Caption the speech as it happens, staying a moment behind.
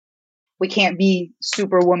we can't be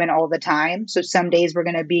superwoman all the time. So some days we're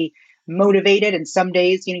going to be motivated, and some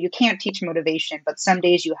days, you can't teach motivation, but some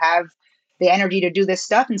days you have the energy to do this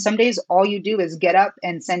stuff. And some days all you do is get up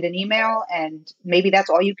and send an email, and maybe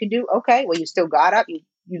that's all you can do. Okay, well, you still got up,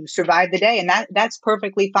 you survived the day, and that's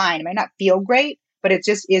perfectly fine. It might not feel great, but it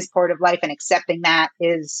just is part of life, and accepting that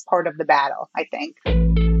is part of the battle, I think.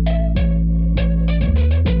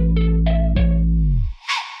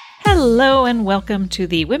 Hello and welcome to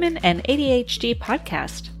the Women and ADHD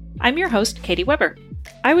podcast. I'm your host, Katie Weber.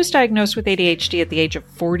 I was diagnosed with ADHD at the age of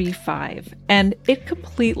 45, and it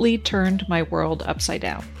completely turned my world upside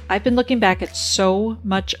down. I've been looking back at so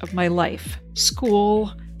much of my life,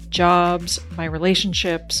 school, jobs, my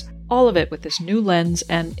relationships, all of it with this new lens,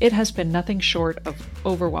 and it has been nothing short of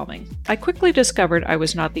overwhelming. I quickly discovered I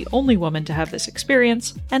was not the only woman to have this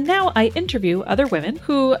experience, and now I interview other women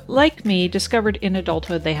who, like me, discovered in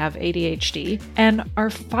adulthood they have ADHD and are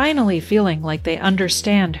finally feeling like they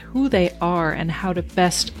understand who they are and how to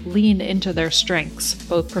best lean into their strengths,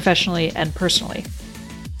 both professionally and personally.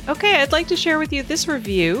 Okay, I'd like to share with you this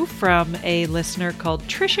review from a listener called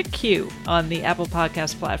Trisha Q on the Apple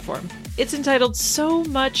Podcast platform. It's entitled So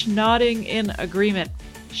Much Nodding in Agreement.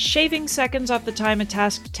 Shaving seconds off the time a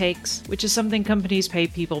task takes, which is something companies pay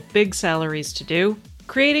people big salaries to do.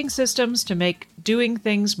 Creating systems to make doing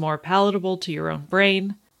things more palatable to your own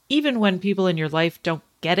brain, even when people in your life don't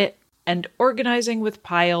get it. And organizing with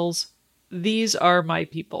piles. These are my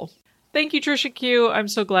people. Thank you, Trisha Q. I'm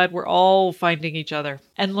so glad we're all finding each other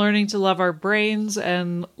and learning to love our brains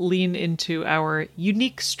and lean into our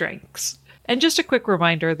unique strengths. And just a quick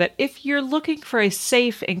reminder that if you're looking for a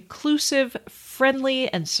safe, inclusive,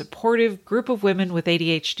 friendly, and supportive group of women with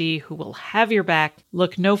ADHD who will have your back,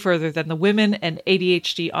 look no further than the Women and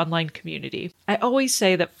ADHD online community. I always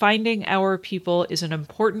say that finding our people is an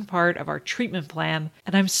important part of our treatment plan,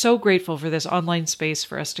 and I'm so grateful for this online space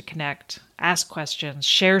for us to connect, ask questions,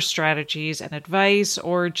 share strategies and advice,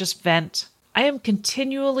 or just vent. I am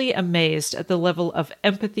continually amazed at the level of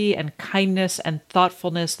empathy and kindness and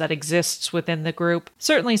thoughtfulness that exists within the group.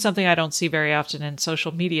 Certainly something I don't see very often in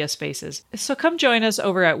social media spaces. So come join us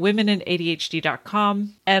over at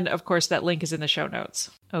womenandadhd.com. And of course, that link is in the show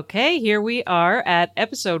notes. Okay, here we are at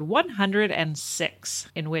episode 106,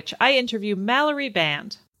 in which I interview Mallory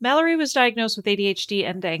Band. Mallory was diagnosed with ADHD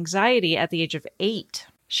and anxiety at the age of 8.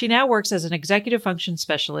 She now works as an executive function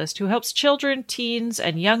specialist who helps children, teens,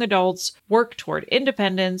 and young adults work toward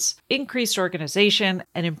independence, increased organization,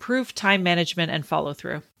 and improved time management and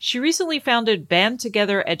follow-through. She recently founded Band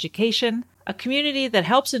Together Education, a community that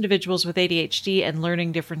helps individuals with ADHD and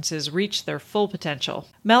learning differences reach their full potential.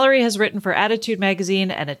 Mallory has written for Attitude Magazine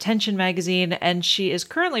and Attention Magazine, and she is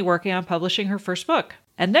currently working on publishing her first book.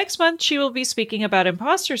 And next month, she will be speaking about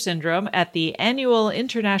imposter syndrome at the annual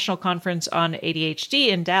International Conference on ADHD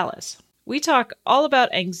in Dallas. We talk all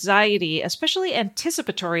about anxiety, especially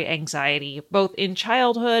anticipatory anxiety, both in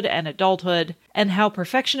childhood and adulthood, and how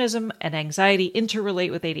perfectionism and anxiety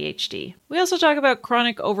interrelate with ADHD. We also talk about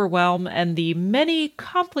chronic overwhelm and the many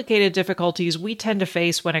complicated difficulties we tend to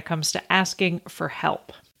face when it comes to asking for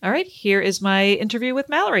help. All right, here is my interview with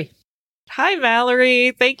Mallory. Hi,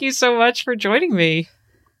 Mallory. Thank you so much for joining me.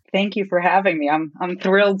 Thank you for having me. I'm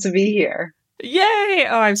thrilled to be here. Yay!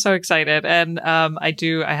 Oh, I'm so excited. And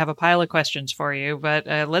I have a pile of questions for you, but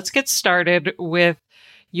let's get started with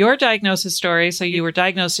your diagnosis story. So you were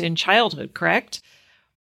diagnosed in childhood, correct?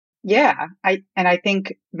 Yeah. I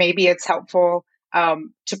think maybe it's helpful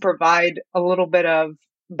to provide a little bit of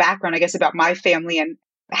background, I guess, about my family and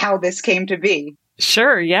how this came to be.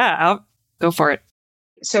 Sure. Yeah. I'll go for it.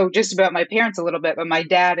 So just about my parents a little bit, but my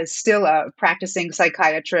dad is still a practicing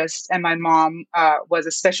psychiatrist, and my mom was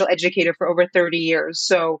a special educator for over 30 years.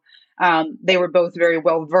 So they were both very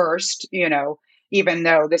well versed, even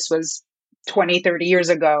though this was 20, 30 years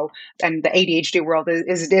ago, and the ADHD world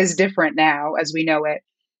is different now as we know it.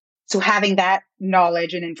 So having that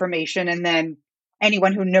knowledge and information, and then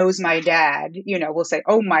anyone who knows my dad, will say,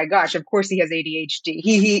 oh my gosh, of course he has ADHD.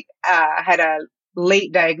 He had a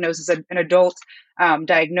late diagnosis, an adult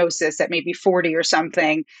diagnosis at maybe 40 or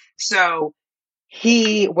something. So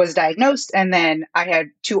he was diagnosed. And then I had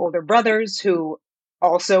two older brothers who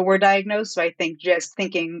also were diagnosed. So I think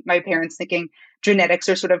my parents thinking genetics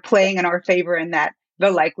are sort of playing in our favor, in that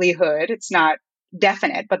the likelihood, it's not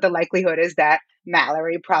definite, but the likelihood is that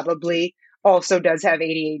Mallory probably also does have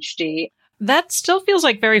ADHD. That still feels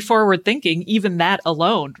like very forward thinking, even that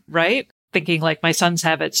alone, right? Thinking like my sons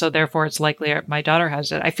have it, so therefore it's likely my daughter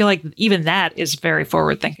has it. I feel like even that is very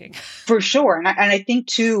forward thinking. For sure. And I think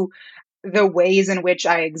too, the ways in which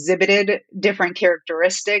I exhibited different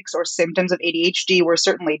characteristics or symptoms of ADHD were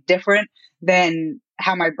certainly different than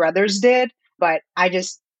how my brothers did. But I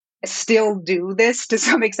just still do this to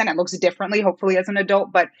some extent. It looks differently, hopefully, as an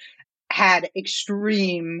adult, but had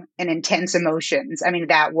extreme and intense emotions. I mean,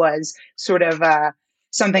 that was sort of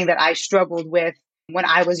something that I struggled with when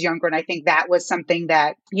I was younger. And I think that was something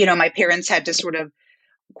that, my parents had to sort of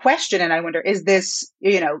question. And I wonder, is this,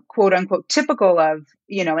 quote unquote, typical of,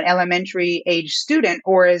 an elementary age student,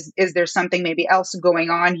 or is there something maybe else going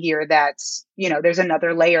on here that's, there's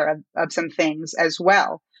another layer of some things as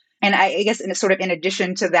well. And I guess sort of in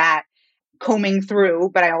addition to that, combing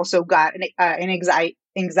through, but I also got an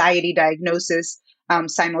anxiety diagnosis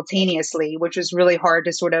simultaneously, which was really hard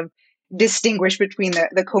to sort of distinguish between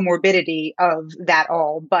the comorbidity of that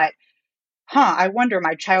all. But I wonder,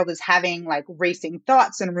 my child is having like racing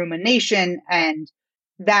thoughts and rumination, and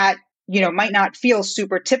that, might not feel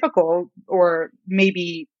super typical, or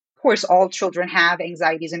maybe, of course, all children have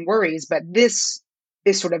anxieties and worries, but this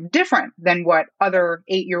is sort of different than what other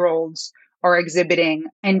 8-year-olds are exhibiting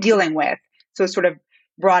and dealing with. So it sort of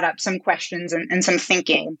brought up some questions and some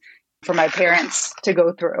thinking for my parents to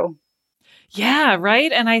go through. Yeah,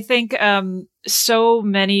 right. And I think so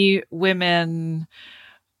many women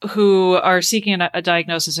who are seeking a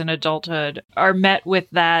diagnosis in adulthood are met with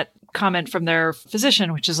that comment from their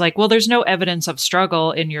physician, which is like, well, there's no evidence of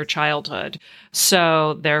struggle in your childhood.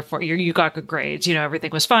 So therefore you got good grades,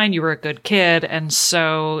 everything was fine. You were a good kid. And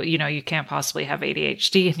so, you can't possibly have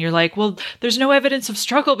ADHD. And you're like, well, there's no evidence of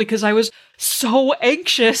struggle because I was so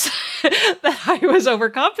anxious that I was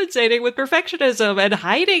overcompensating with perfectionism and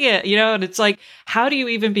hiding it, and it's like, how do you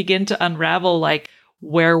even begin to unravel, like,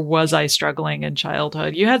 where was I struggling in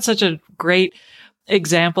childhood? You had such a great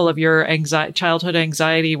example of your childhood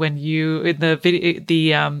anxiety when you, in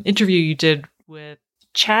the interview you did with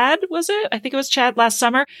Chad, was it? I think it was Chad last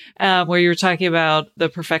summer, where you were talking about the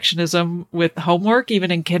perfectionism with homework, even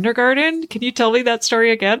in kindergarten. Can you tell me that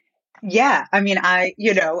story again? Yeah. I mean, I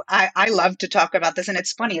love to talk about this, and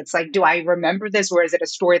it's funny. It's like, do I remember this, or is it a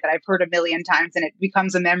story that I've heard a million times and it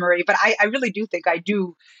becomes a memory? But I really do think I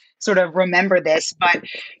do sort of remember this. But,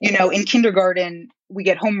 in kindergarten, we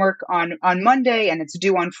get homework on Monday and it's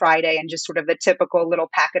due on Friday, and just sort of the typical little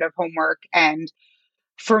packet of homework. And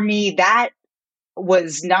for me, that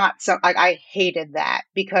was not so, I hated that,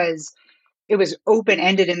 because it was open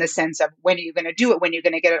ended in the sense of, when are you going to do it? When are you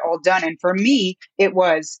going to get it all done? And for me,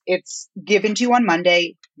 it's given to you on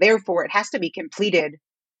Monday. Therefore, it has to be completed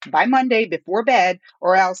by Monday before bed,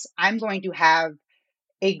 or else I'm going to have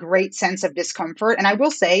a great sense of discomfort. And I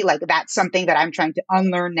will say, like, that's something that I'm trying to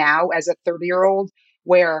unlearn now as a 30-year-old,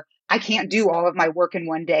 where I can't do all of my work in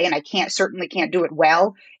one day, and I certainly can't do it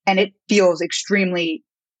well. And it feels extremely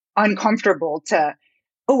uncomfortable to,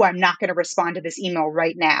 oh, I'm not going to respond to this email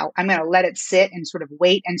right now. I'm going to let it sit and sort of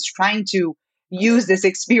wait, and trying to use this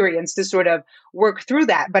experience to sort of work through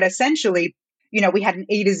that. But essentially, we had an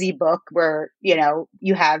A to Z book where,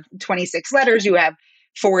 you have 26 letters, you have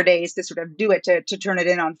 4 days to sort of do it, to turn it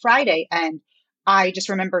in on Friday. And I just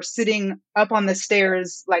remember sitting up on the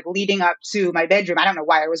stairs, like leading up to my bedroom. I don't know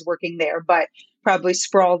why I was working there, but probably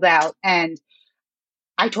sprawled out. And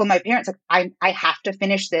I told my parents, like, I have to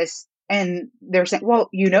finish this. And they're saying, well,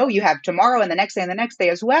 you have tomorrow and the next day and the next day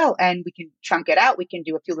as well. And we can chunk it out. We can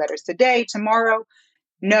do a few letters today, tomorrow.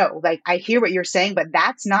 No, like, I hear what you're saying, but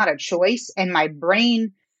that's not a choice. And my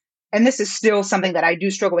brain, and this is still something that I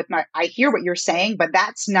do struggle with, I hear what you're saying, but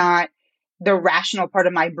that's not, the rational part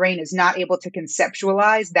of my brain is not able to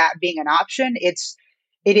conceptualize that being an option. It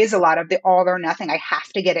is a lot of the all or nothing. I have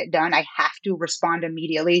to get it done. I have to respond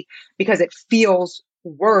immediately, because it feels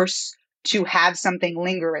worse to have something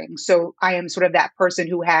lingering. So I am sort of that person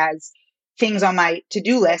who has things on my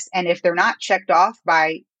to-do list, and if they're not checked off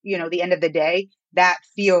by, the end of the day, that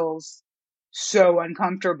feels so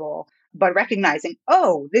uncomfortable. But recognizing,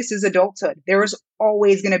 oh, this is adulthood. There is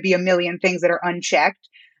always going to be a million things that are unchecked.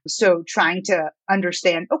 So trying to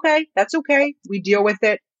understand, okay, that's okay. We deal with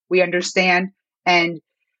it. We understand. And,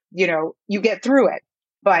 you get through it.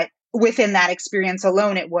 But within that experience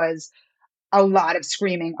alone, it was a lot of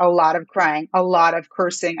screaming, a lot of crying, a lot of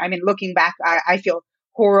cursing. I mean, looking back, I feel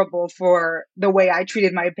horrible for the way I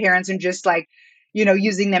treated my parents, and just like,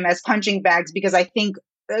 using them as punching bags, because I think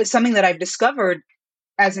something that I've discovered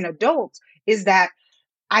as an adult is that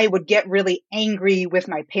I would get really angry with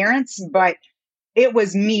my parents, but it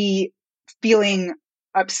was me feeling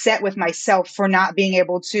upset with myself for not being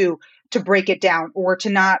able to break it down, or to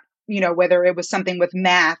not, whether it was something with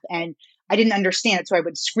math and I didn't understand it. So I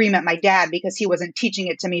would scream at my dad because he wasn't teaching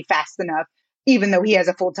it to me fast enough. even though he has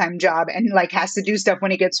a full-time job and like has to do stuff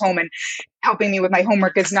when he gets home, and helping me with my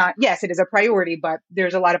homework is not, yes, it is a priority, but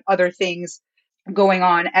there's a lot of other things going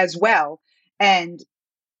on as well. And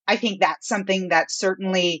I think that's something that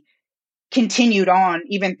certainly continued on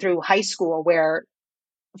even through high school, where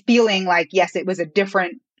feeling like, yes, it was a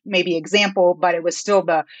different maybe example, but it was still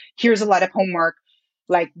the, here's a lot of homework,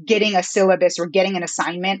 like getting a syllabus or getting an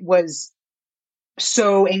assignment was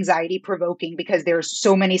so anxiety provoking because there's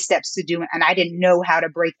so many steps to do. And I didn't know how to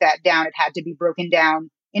break that down. It had to be broken down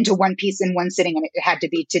into one piece in one sitting, and it had to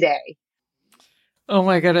be today. Oh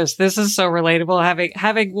my goodness, this is so relatable.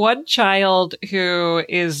 Having one child who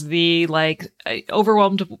is the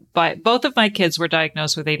overwhelmed by, both of my kids were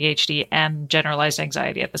diagnosed with ADHD and generalized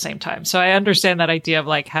anxiety at the same time. So I understand that idea of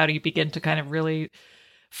like, how do you begin to kind of really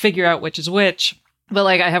figure out which is which? But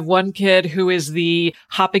like, I have one kid who is the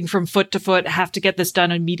hopping from foot to foot, have to get this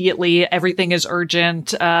done immediately. Everything is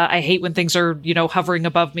urgent. I hate when things are, hovering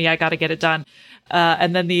above me. I got to get it done.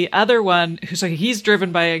 And then the other one who's like, he's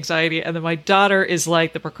driven by anxiety. And then my daughter is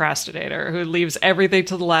like the procrastinator who leaves everything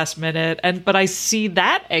to the last minute. But I see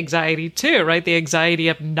that anxiety too, right? The anxiety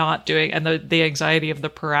of not doing, and the anxiety of the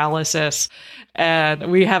paralysis. And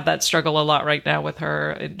we have that struggle a lot right now with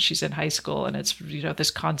her, and she's in high school, and it's, this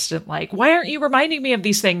constant like, why aren't you reminding me of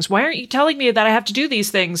these things? Why aren't you telling me that I have to do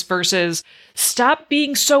these things, versus stop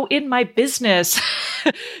being so in my business?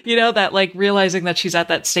 That like realizing that she's at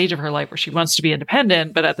that stage of her life where she wants to be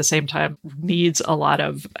independent, but at the same time needs a lot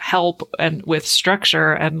of help and with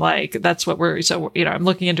structure. And like, that's what I'm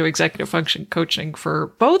looking into executive function coaching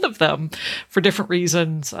for both of them for different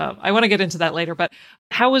reasons. I want to get into that later, but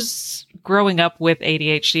how was growing up with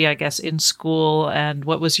ADHD, I guess, in school, and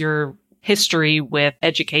what was your history with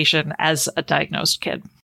education as a diagnosed kid?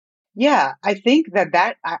 Yeah, I think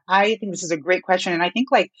I think this is a great question. And I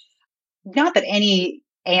think like, not that any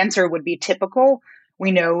answer would be typical.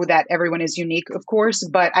 We know that everyone is unique, of course,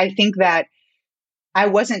 but I think that I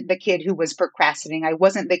wasn't the kid who was procrastinating. I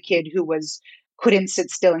wasn't the kid who couldn't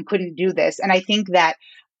sit still and couldn't do this. And I think that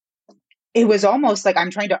it was almost like I'm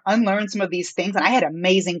trying to unlearn some of these things. And I had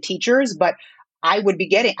amazing teachers, but I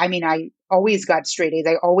always got straight A's.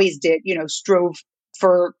 I always did, strove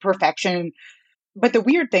for perfection. But the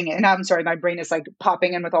weird thing, and I'm sorry, my brain is like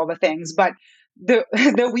popping in with all the things, but the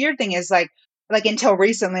the weird thing is like until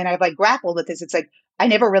recently, and I've like grappled with this, it's like I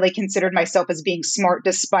never really considered myself as being smart,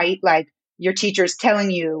 despite like your teachers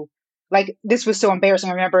telling you, like, this was so embarrassing.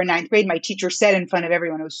 I remember in ninth grade, my teacher said in front of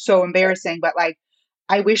everyone, it was so embarrassing, but like,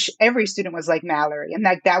 I wish every student was like Mallory. And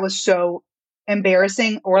like, that was so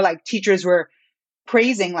embarrassing. Or like teachers were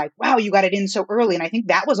praising, like, wow, you got it in so early. And I think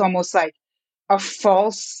that was almost like a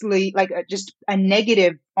falsely, like just a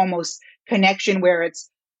negative almost connection, where it's,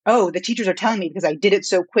 oh, the teachers are telling me because I did it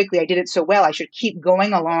so quickly, I did it so well, I should keep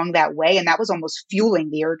going along that way. And that was almost fueling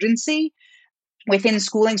the urgency within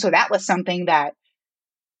schooling. So that was something that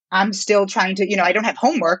I'm still trying to, I don't have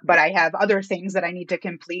homework, but I have other things that I need to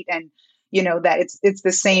complete. And, that it's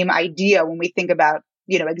the same idea when we think about,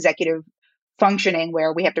 executive functioning,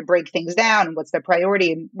 where we have to break things down and what's the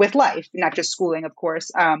priority with life, not just schooling, of course.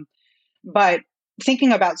 But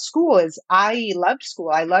thinking about school is, I loved school.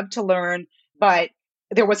 I loved to learn, but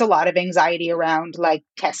there was a lot of anxiety around like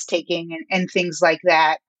test taking and things like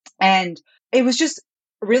that. And it was just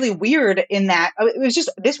really weird in that it was just,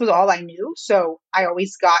 this was all I knew. So I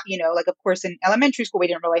always got, like, of course, in elementary school, we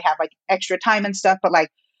didn't really have like extra time and stuff, but like,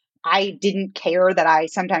 I didn't care that I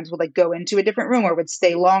sometimes would like go into a different room or would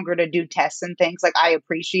stay longer to do tests and things. Like, I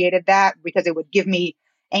appreciated that because it would give me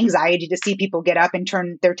anxiety to see people get up and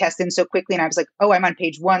turn their test in so quickly. And I was like, oh, I'm on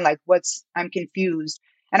page one. Like, I'm confused.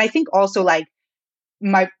 And I think also like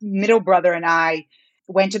my middle brother and I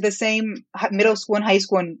went to the same middle school and high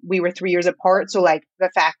school, and we were 3 years apart. So like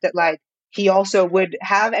the fact that like he also would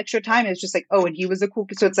have extra time, it's just like, oh, and he was a cool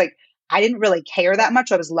kid. So it's like, I didn't really care that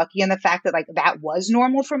much. I was lucky in the fact that like that was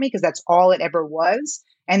normal for me because that's all it ever was.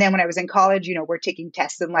 And then when I was in college, we're taking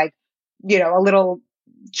tests in like, a little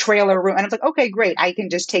trailer room. And I was like, okay, great. I can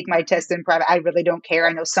just take my test in private. I really don't care.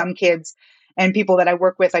 I know some kids and people that I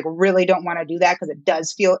work with like really don't want to do that because it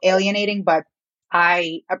does feel alienating, but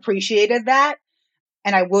I appreciated that.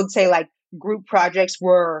 And I would say like group projects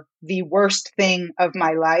were the worst thing of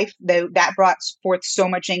my life. That brought forth so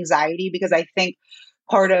much anxiety because I think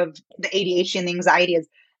part of the ADHD and the anxiety is,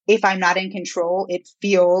 if I'm not in control, it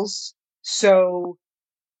feels so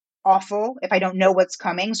awful if I don't know what's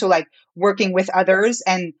coming. So like working with others,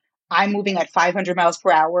 and I'm moving at 500 miles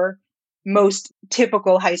per hour. Most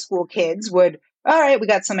typical high school kids would, all right, we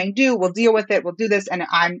got something to do. We'll deal with it. We'll do this. And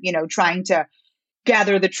I'm, trying to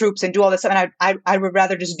gather the troops and do all this stuff. And I would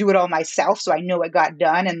rather just do it all myself. So I know it got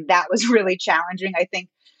done. And that was really challenging, I think,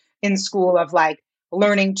 in school, of like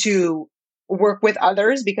learning to work with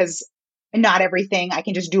others, because not everything I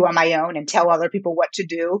can just do on my own and tell other people what to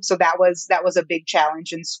do. So that was a big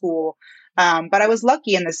challenge in school. But I was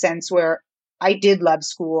lucky in the sense where I did love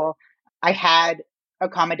school. I had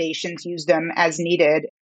accommodations, used them as needed.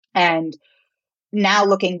 And now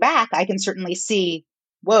looking back, I can certainly see,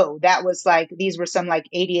 whoa, that was like, these were some like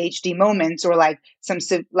ADHD moments, or like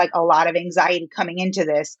like a lot of anxiety coming into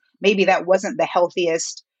this. Maybe that wasn't the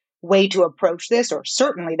healthiest way to approach this, or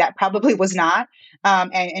certainly that probably was not.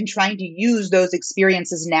 And trying to use those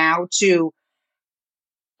experiences now to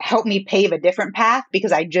help me pave a different path,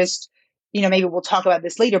 because I just, maybe we'll talk about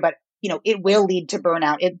this later, but, it will lead to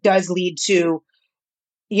burnout. It does lead to,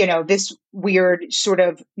 this weird sort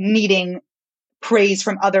of needing praise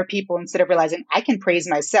from other people instead of realizing I can praise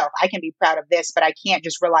myself. I can be proud of this, but I can't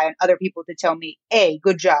just rely on other people to tell me, hey,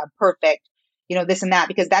 good job, perfect, this and that,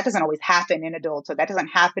 because that doesn't always happen in adulthood. That doesn't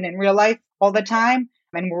happen in real life all the time.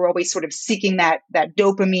 And we're always sort of seeking that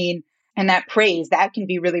dopamine and that praise. That can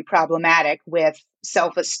be really problematic with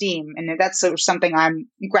self-esteem. And that's sort of something I'm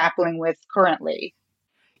grappling with currently.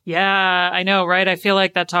 Yeah, I know, right? I feel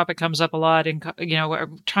like that topic comes up a lot in, we're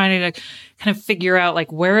trying to kind of figure out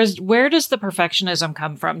like, where does the perfectionism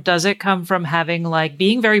come from? Does it come from having like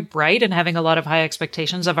being very bright and having a lot of high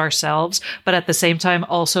expectations of ourselves, but at the same time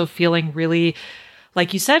also feeling really,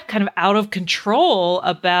 like you said, kind of out of control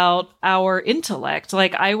about our intellect?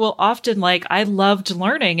 Like I will often, like, I loved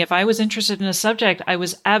learning. If I was interested in a subject, I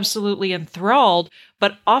was absolutely enthralled,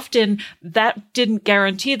 but often that didn't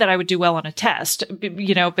guarantee that I would do well on a test,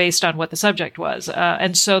 based on what the subject was.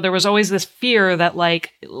 And so there was always this fear that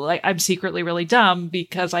like I'm secretly really dumb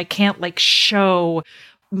because I can't like show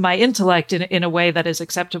my intellect in a way that is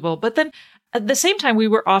acceptable. But then at the same time, we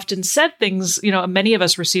were often said things, many of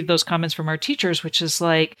us received those comments from our teachers, which is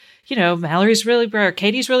like, Mallory's really bright, or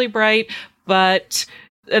Katie's really bright,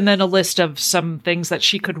 and then a list of some things that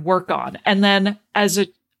she could work on. And then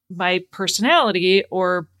my personality,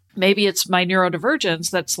 or maybe it's my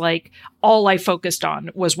neurodivergence, that's like all I focused on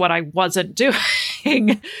was what I wasn't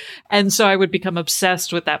doing. And so I would become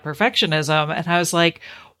obsessed with that perfectionism. And I was like,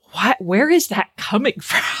 where is that coming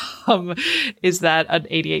from? Is that an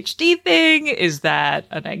ADHD thing? Is that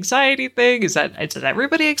an anxiety thing? Does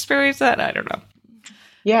everybody experience that? I don't know.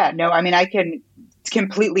 Yeah, no, I mean, I can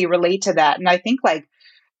completely relate to that. And I think like,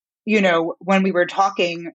 when we were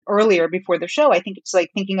talking earlier before the show, I think it's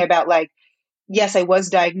like thinking about like, yes, I was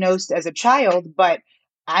diagnosed as a child, but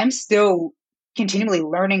I'm still continually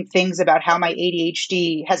learning things about how my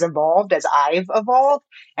ADHD has evolved as I've evolved,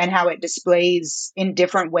 and how it displays in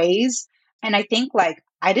different ways. And I think like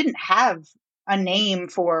I didn't have a name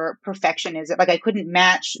for perfectionism. Like I couldn't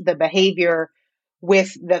match the behavior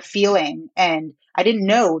with the feeling. And I didn't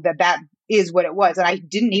know that is what it was. And I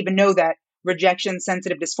didn't even know that rejection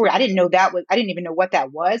sensitive dysphoria, I didn't even know what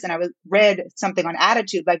that was. And I read something on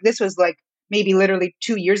attitude. Like this was like maybe literally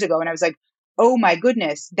 2 years ago. And I was like, oh my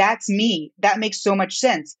goodness, that's me. That makes so much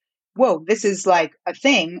sense. Whoa, this is like a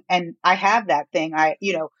thing. And I have that thing.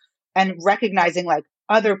 And recognizing like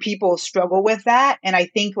other people struggle with that. And I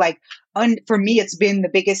think like, for me, it's been the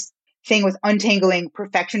biggest thing with untangling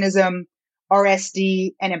perfectionism,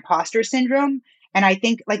 RSD, and imposter syndrome. And I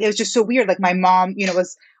think like, it was just so weird. Like my mom,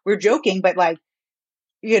 we're joking, but like,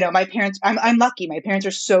 my parents, I'm lucky. My parents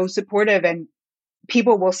are so supportive, and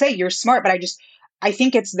people will say you're smart, but I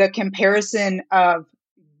think it's the comparison of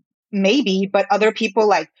maybe, but other people,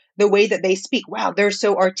 like the way that they speak. Wow, they're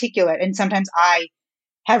so articulate. And sometimes I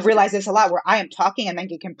have realized this a lot, where I am talking and then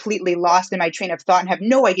get completely lost in my train of thought and have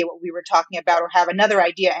no idea what we were talking about, or have another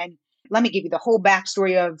idea. And let me give you the whole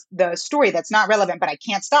backstory of the story that's not relevant, but I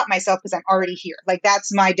can't stop myself because I'm already here. Like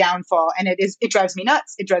that's my downfall. And it drives me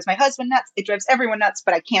nuts. It drives my husband nuts. It drives everyone nuts,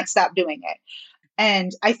 but I can't stop doing it.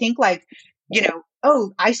 And I think like,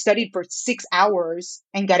 oh, I studied for 6 hours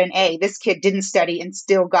and got an A. This kid didn't study and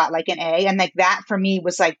still got like an A. And like that for me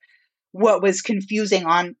was like what was confusing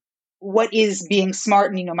on what is being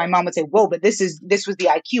smart. And, my mom would say, whoa, but this was the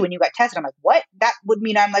IQ and you got tested. I'm like, what? That would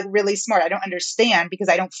mean I'm like really smart. I don't understand, because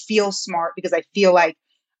I don't feel smart, because I feel like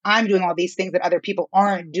I'm doing all these things that other people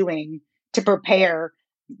aren't doing to prepare.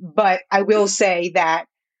 But I will say that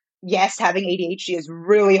yes, having ADHD is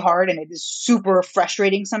really hard and it is super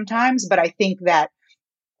frustrating sometimes. But I think that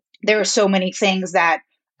there are so many things that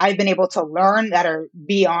I've been able to learn that are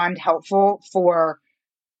beyond helpful for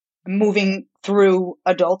moving through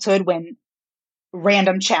adulthood, when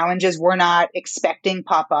random challenges we're not expecting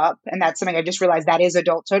pop up. And that's something I just realized that is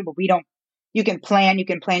adulthood, but we don't you can plan, you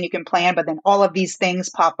can plan, you can plan, but then all of these things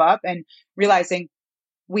pop up, and realizing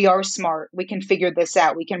we are smart, we can figure this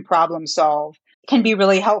out, we can problem solve, can be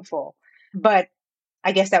really helpful. But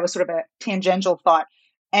I guess that was sort of a tangential thought.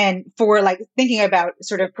 And for like thinking about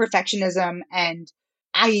sort of perfectionism, and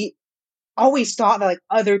I always thought that like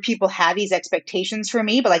other people had these expectations for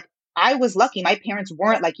me, but like I was lucky. My parents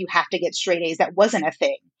weren't like, you have to get straight A's. That wasn't a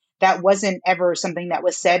thing. That wasn't ever something that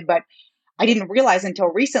was said, but I didn't realize until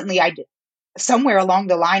recently, somewhere along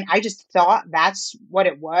the line, I just thought that's what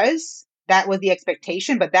it was. That was the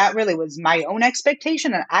expectation, but that really was my own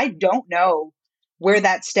expectation. And I don't know where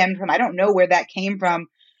that stemmed from. I don't know where that came from,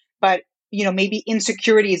 but maybe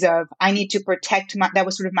insecurities of I need to protect that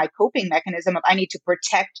was sort of my coping mechanism of I need to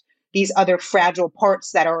protect these other fragile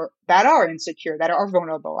parts that are insecure, that are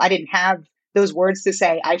vulnerable. I didn't have those words to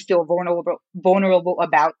say, I feel vulnerable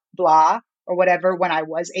about blah or whatever when I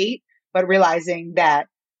was 8, but realizing that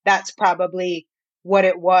that's probably what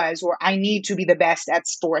it was, or I need to be the best at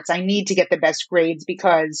sports. I need to get the best grades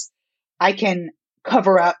because I can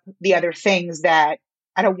cover up the other things that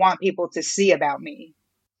I don't want people to see about me.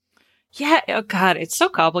 Yeah. Oh God, it's so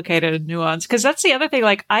complicated and nuanced because that's the other thing.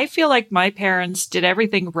 Like, I feel like my parents did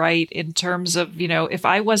everything right in terms of, if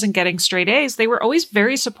I wasn't getting straight A's, they were always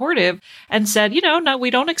very supportive and said, no, we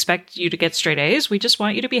don't expect you to get straight A's. We just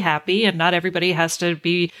want you to be happy, and not everybody has to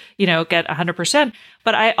be, get 100%.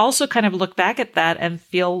 But I also kind of look back at that and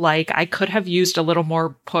feel like I could have used a little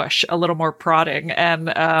more push, a little more prodding. And,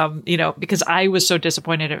 because I was so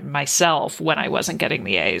disappointed in myself when I wasn't getting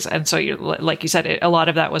the A's. And so like you said, a lot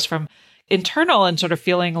of that was from internal and sort of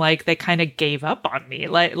feeling like they kind of gave up on me.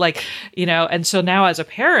 And so now as a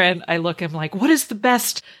parent, I look and I'm like, what is the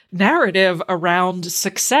best narrative around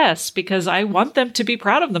success? Because I want them to be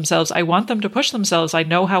proud of themselves. I want them to push themselves. I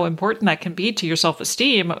know how important that can be to your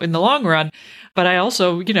self-esteem in the long run. But I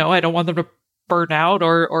also, I don't want them to burn out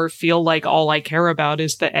or feel like all I care about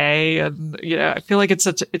is the A. And, I feel like it's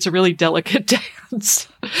a really delicate dance.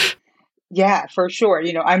 Yeah, for sure.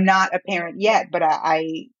 I'm not a parent yet, but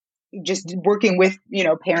I just working with,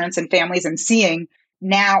 parents and families and seeing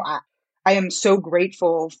now, I am so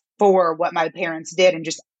grateful for what my parents did. And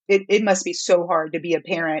just, it must be so hard to be a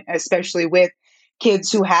parent, especially with kids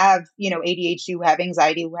who have, ADHD, who have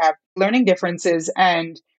anxiety, who have learning differences.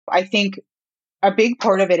 And I think a big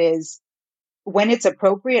part of it is when it's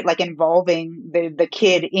appropriate, like involving the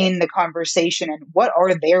kid in the conversation and what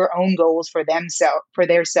are their own goals for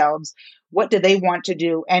themselves, what do they want to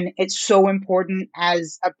do? And it's so important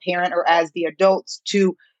as a parent or as the adults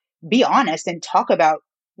to be honest and talk about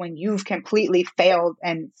when you've completely failed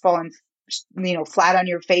and fallen, flat on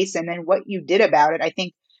your face, and then what you did about it. I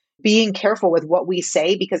think being careful with what we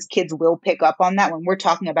say, because kids will pick up on that when we're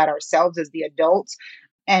talking about ourselves as the adults,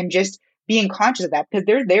 and just being conscious of that, because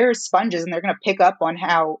they're sponges and they're going to pick up on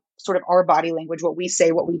how sort of our body language, what we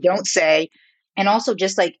say, what we don't say, and also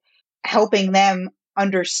just like helping them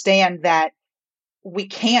understand that we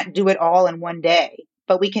can't do it all in one day,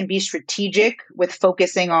 but we can be strategic with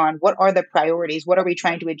focusing on what are the priorities, what are we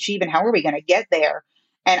trying to achieve, and how are we going to get there.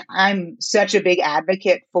 And I'm such a big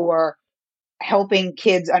advocate for helping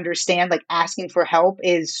kids understand, like asking for help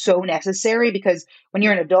is so necessary, because when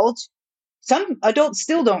you're an adult, some adults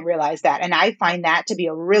still don't realize that. And I find that to be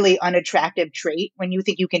a really unattractive trait when you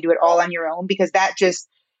think you can do it all on your own, because that just,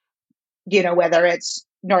 whether it's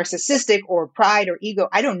narcissistic or pride or ego,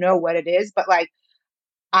 I don't know what it is, but like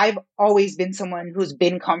I've always been someone who's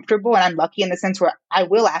been comfortable, and I'm lucky in the sense where I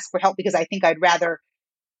will ask for help because I think I'd rather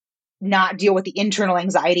not deal with the internal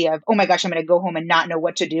anxiety of, oh my gosh, I'm going to go home and not know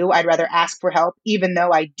what to do. I'd rather ask for help, even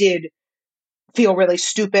though I did feel really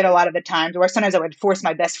stupid a lot of the times, or sometimes I would force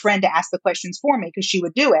my best friend to ask the questions for me because she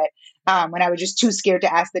would do it when I was just too scared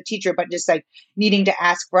to ask the teacher, but just like needing to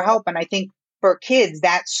ask for help. And I think for kids,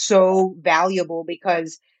 that's so valuable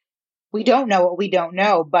because we don't know what we don't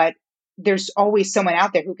know, but there's always someone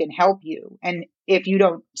out there who can help you. And if you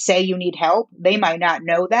don't say you need help, they might not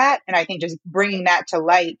know that. And I think just bringing that to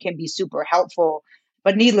light can be super helpful.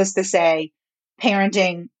 But needless to say,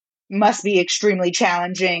 parenting must be extremely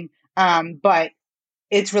challenging. But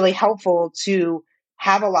it's really helpful to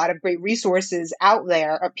have a lot of great resources out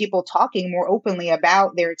there of people talking more openly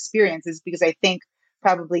about their experiences, because I think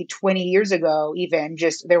probably 20 years ago, even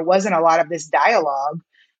just there wasn't a lot of this dialogue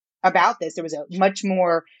about this. There was a much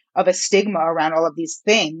more of a stigma around all of these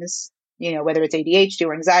things, whether it's ADHD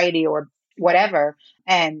or anxiety or whatever.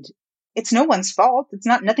 And it's no one's fault. It's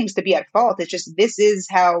nothing's to be at fault. It's just, this is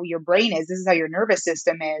how your brain is. This is how your nervous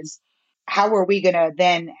system is. How are we going to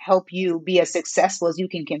then help you be as successful as you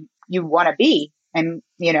want to be? And,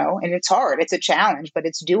 and it's hard. It's a challenge, but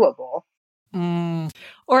it's doable.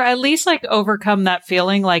 Or at least like overcome that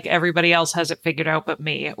feeling like everybody else has it figured out but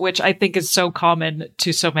me, which I think is so common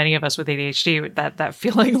to so many of us with ADHD, that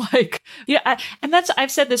feeling like, and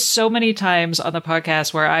I've said this so many times on the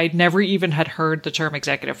podcast where I never even had heard the term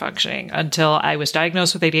executive functioning until I was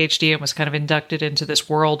diagnosed with ADHD and was kind of inducted into this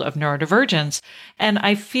world of neurodivergence. And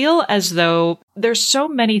I feel as though there's so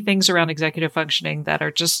many things around executive functioning that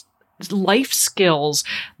are just life skills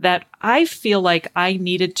that I feel like I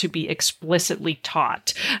needed to be explicitly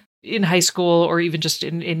taught in high school or even just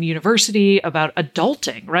in university about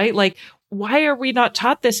adulting, right? Like, why are we not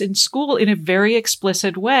taught this in school in a very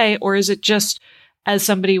explicit way? Or is it just, as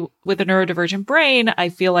somebody with a neurodivergent brain, I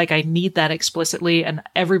feel like I need that explicitly, and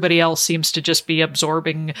everybody else seems to just be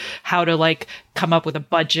absorbing how to like come up with a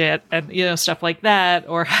budget and, stuff like that,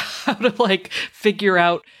 or how to like figure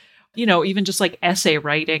out, even just like essay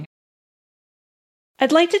writing.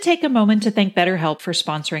 I'd like to take a moment to thank BetterHelp for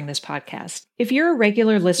sponsoring this podcast. If you're a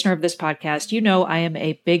regular listener of this podcast, you know I am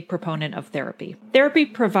a big proponent of therapy. Therapy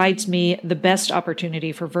provides me the best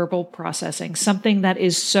opportunity for verbal processing, something that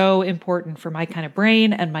is so important for my kind of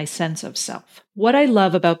brain and my sense of self. What I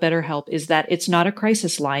love about BetterHelp is that it's not a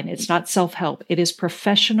crisis line. It's not self-help. It is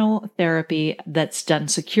professional therapy that's done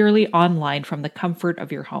securely online from the comfort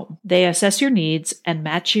of your home. They assess your needs and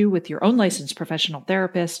match you with your own licensed professional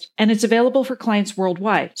therapist, and it's available for clients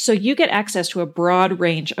worldwide. So you get access to a broad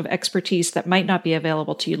range of expertise that might not be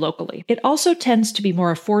available to you locally. It also tends to be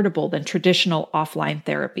more affordable than traditional offline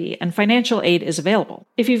therapy, and financial aid is available.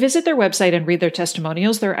 If you visit their website and read their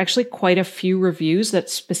testimonials, there are actually quite a few reviews that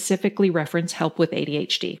specifically reference help with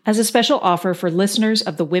ADHD. As a special offer for listeners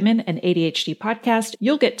of the Women and ADHD podcast,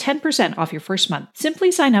 you'll get 10% off your first month.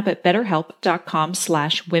 Simply sign up at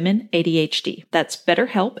betterhelp.com/womenadhd. That's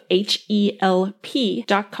betterhelp,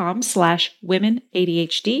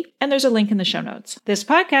 HELP.com/womenadhd. And there's a link in the show notes. This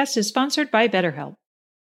podcast is sponsored by BetterHelp.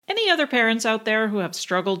 Any other parents out there who have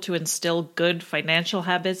struggled to instill good financial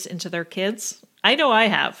habits into their kids? I know I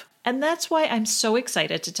have. And that's why I'm so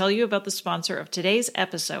excited to tell you about the sponsor of today's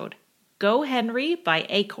episode, GoHenry by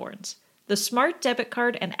Acorns, the smart debit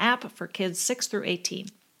card and app for kids 6 through 18.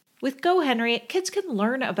 With GoHenry, kids can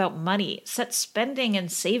learn about money, set spending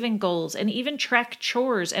and saving goals, and even track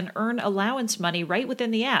chores and earn allowance money right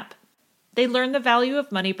within the app. They learn the value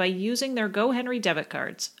of money by using their GoHenry debit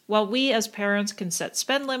cards, while we as parents can set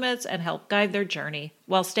spend limits and help guide their journey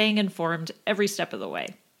while staying informed every step of the way.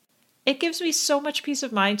 It gives me so much peace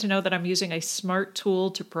of mind to know that I'm using a smart tool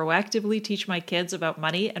to proactively teach my kids about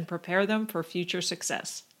money and prepare them for future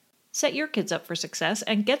success. Set your kids up for success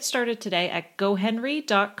and get started today at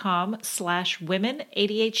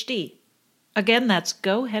gohenry.com/womenadhd. Again, that's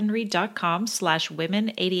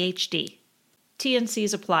gohenry.com/womenadhd.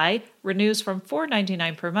 T&Cs apply, renews from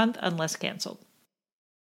 $4.99 per month unless canceled.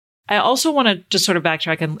 I also want to just sort of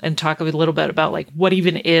backtrack and talk a little bit about like what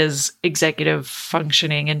even is executive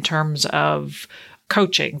functioning in terms of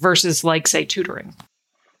coaching versus like, say, tutoring.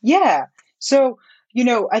 Yeah. So,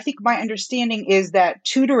 I think my understanding is that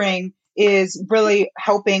tutoring is really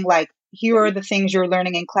helping, like, here are the things you're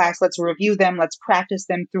learning in class. Let's review them. Let's practice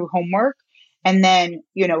them through homework. And then,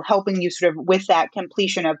 helping you sort of with that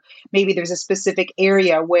completion of maybe there's a specific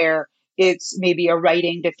area where it's maybe a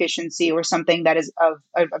writing deficiency or something that is of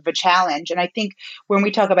a challenge. And I think when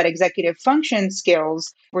we talk about executive function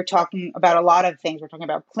skills, we're talking about a lot of things. We're talking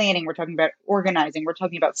about planning. We're talking about organizing. We're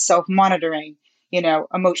talking about self-monitoring,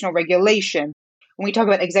 emotional regulation. When we talk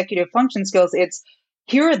about executive function skills, it's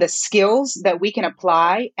here are the skills that we can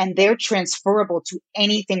apply, and they're transferable to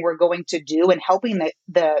anything we're going to do, and helping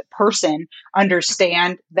the person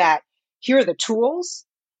understand that here are the tools.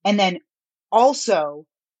 And then also,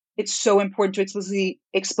 it's so important to explicitly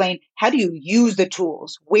explain, how do you use the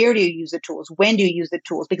tools? Where do you use the tools? When do you use the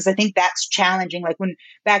tools? Because I think that's challenging. Like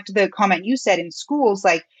back to the comment you said in schools,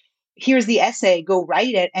 like, here's the essay, go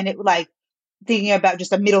write it. And it like, thinking about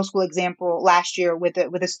just a middle school example last year with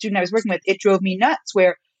a student I was working with, it drove me nuts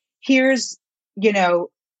where here's,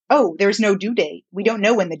 oh, there's no due date. We don't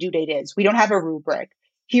know when the due date is. We don't have a rubric.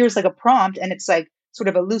 Here's like a prompt, and it's like sort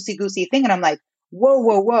of a loosey-goosey thing. And I'm like,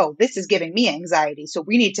 whoa, this is giving me anxiety. So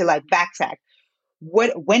we need to like backtrack.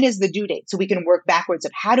 When is the due date? So we can work backwards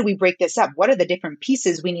of how do we break this up? What are the different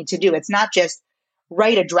pieces we need to do? It's not just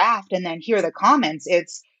write a draft and then hear the comments.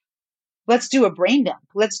 It's let's do a brain dump.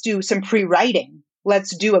 Let's do some pre-writing.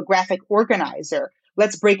 Let's do a graphic organizer.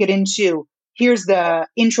 Let's break it into, here's the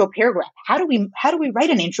intro paragraph. How do we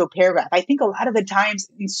write an intro paragraph? I think a lot of the times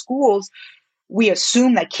in schools, we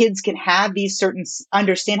assume that kids can have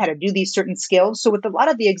understand how to do these certain skills. So with a lot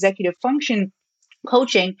of the executive function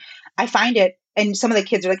coaching, I find it And some of the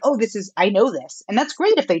kids are like, oh, I know this. And that's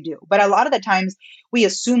great if they do. But a lot of the times we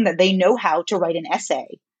assume that they know how to write an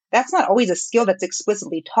essay. That's not always a skill that's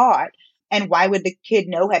explicitly taught. And why would the kid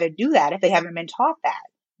know how to do that if they haven't been taught that?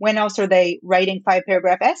 When else are they writing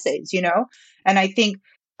 5-paragraph essays, you know? And I think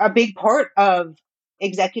a big part of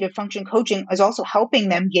executive function coaching is also helping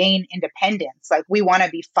them gain independence. Like, we want to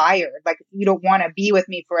be fired. Like, you don't want to be with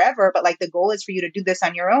me forever, but like the goal is for you to do this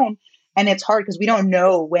on your own. And it's hard because we don't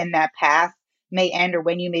know when that path may end or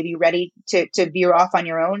when you may be ready to veer off on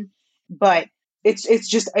your own. But it's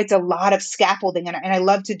a lot of scaffolding. And I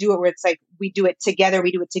love to do it where it's like, we do it together,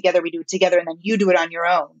 and then you do it on your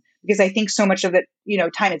own. Because I think so much of it,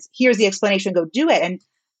 time is, here's the explanation, go do it. And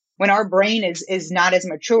when our brain is not as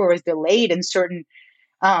mature or is delayed in certain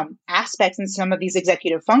aspects in some of these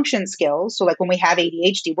executive function skills. So like when we have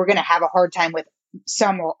ADHD, we're going to have a hard time with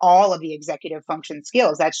some or all of the executive function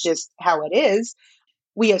skills. That's just how it is.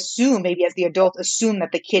 We assume, maybe as the adult, assume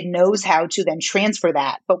that the kid knows how to then transfer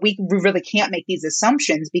that. But we really can't make these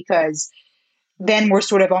assumptions, because then we're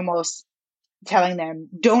sort of almost telling them,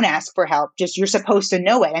 don't ask for help, just you're supposed to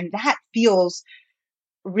know it. And that feels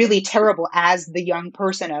really terrible as the young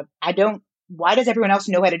person of, why does everyone else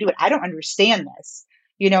know how to do it? I don't understand this.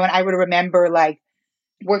 And I would remember like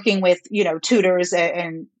working with, tutors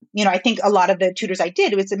and I think a lot of the tutors I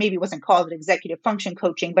did, maybe it wasn't called executive function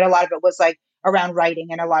coaching, but a lot of it was like around writing.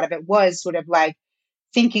 And a lot of it was sort of like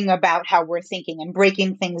thinking about how we're thinking and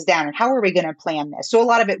breaking things down and how are we going to plan this? So a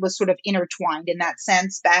lot of it was sort of intertwined in that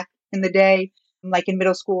sense back in the day, like in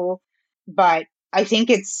middle school. But I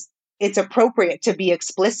think it's appropriate to be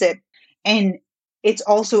explicit, and it's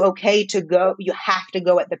also okay to go. You have to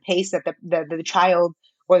go at the pace that the child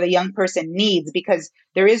or the young person needs, because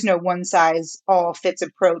there is no one size all fits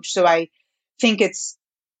approach. So I think it's,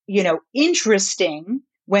 interesting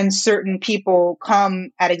when certain people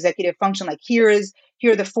come at executive function, like here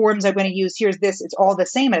are the forms I'm going to use. Here's this, it's all the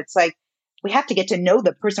same. And it's like, we have to get to know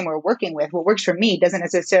the person we're working with. What works for me doesn't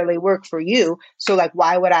necessarily work for you. So like,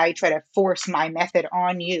 why would I try to force my method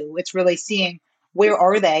on you? It's really seeing where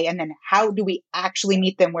are they? And then how do we actually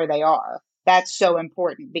meet them where they are? That's so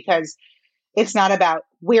important, because it's not about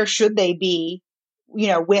where should they be,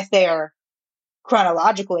 with their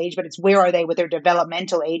chronological age, but it's where are they with their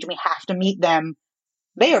developmental age? And we have to meet them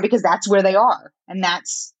there because that's where they are. And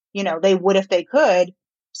that's, they would if they could.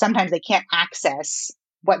 Sometimes they can't access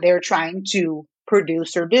what they're trying to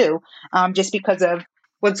produce or do just because of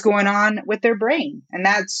what's going on with their brain. And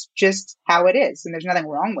that's just how it is. And there's nothing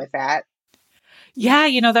wrong with that. Yeah,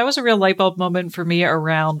 that was a real light bulb moment for me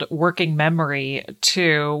around working memory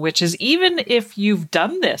too, which is, even if you've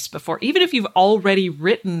done this before, even if you've already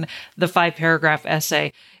written the 5-paragraph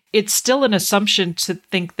essay, it's still an assumption to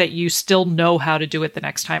think that you still know how to do it the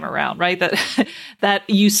next time around, right? That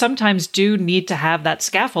you sometimes do need to have that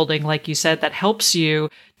scaffolding, like you said, that helps you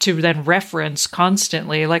to then reference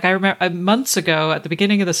constantly. Like I remember months ago at the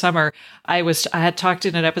beginning of the summer, I had talked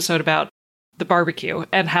in an episode about the barbecue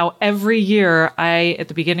and how every year at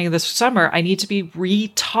the beginning of the summer, I need to be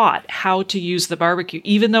retaught how to use the barbecue,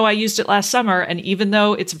 even though I used it last summer. And even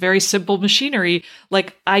though it's very simple machinery,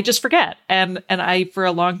 like I just forget. And I, for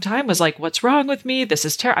a long time was like, what's wrong with me? This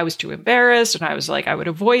is terrible. I was too embarrassed. And I was like, I would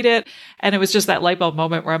avoid it. And it was just that light bulb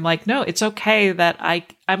moment where I'm like, no, it's okay that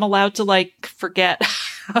I'm allowed to like forget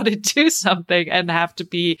how to do something and have to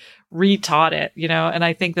be retaught it, And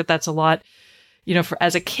I think that that's a lot,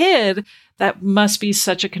 as a kid, that must be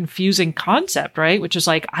such a confusing concept, right? Which is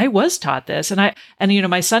like, I was taught this. And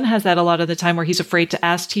my son has that a lot of the time where he's afraid to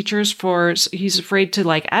ask teachers he's afraid to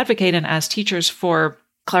like advocate and ask teachers for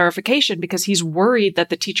clarification, because he's worried that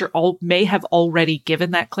the teacher may have already given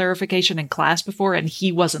that clarification in class before and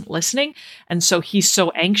he wasn't listening. And so he's so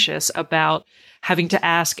anxious about having to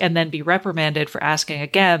ask and then be reprimanded for asking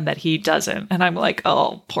again that he doesn't. And I'm like,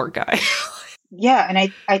 oh, poor guy. Yeah.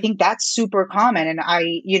 And I think that's super common. And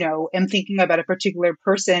I, am thinking about a particular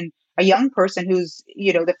person, a young person who's,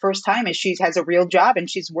 the first time is she has a real job and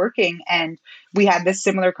she's working. And we had this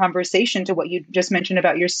similar conversation to what you just mentioned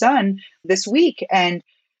about your son this week. And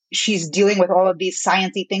she's dealing with all of these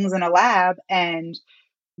sciencey things in a lab, and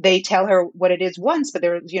they tell her what it is once, but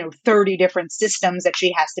there's, 30 different systems that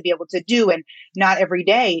she has to be able to do. And not every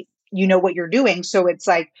day, what you're doing. So it's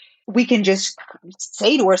like, we can just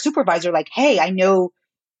say to our supervisor, like, hey, I know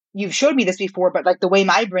you've showed me this before, but like the way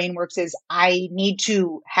my brain works is I need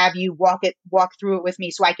to have you walk through it with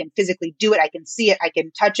me so I can physically do it. I can see it. I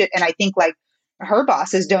can touch it. And I think like her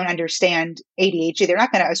bosses don't understand ADHD. They're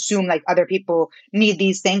not going to assume like other people need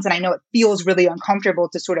these things. And I know it feels really uncomfortable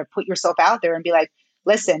to sort of put yourself out there and be like,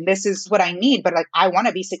 listen, this is what I need, but like, I want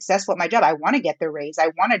to be successful at my job. I want to get the raise. I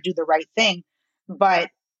want to do the right thing. but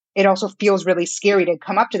it also feels really scary to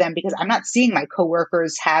come up to them because I'm not seeing my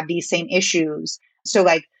coworkers have these same issues. So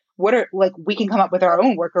like, what are like, we can come up with our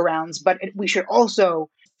own workarounds, but we should also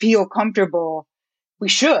feel comfortable. We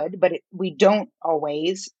should, but we don't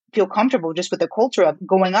always feel comfortable just with the culture of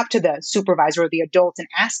going up to the supervisor or the adult and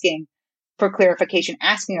asking for clarification,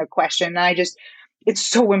 asking a question. And it's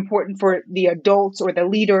so important for the adults or the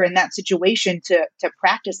leader in that situation to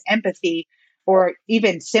practice empathy or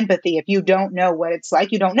even sympathy. If you don't know what it's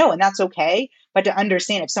like, you don't know, and that's okay. But to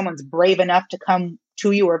understand if someone's brave enough to come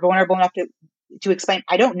to you or vulnerable enough to explain,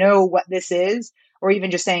 I don't know what this is, or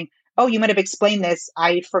even just saying, oh, you might have explained this,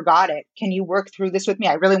 I forgot it. Can you work through this with me?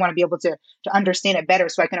 I really want to be able to understand it better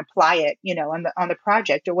so I can apply it, on the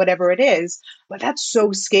project or whatever it is. But that's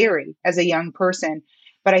so scary as a young person.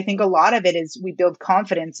 But I think a lot of it is we build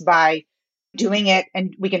confidence by doing it,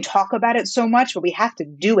 and we can talk about it so much, but we have to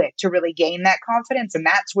do it to really gain that confidence. And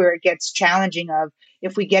that's where it gets challenging of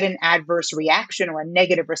if we get an adverse reaction or a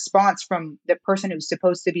negative response from the person who's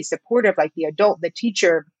supposed to be supportive, like the adult, the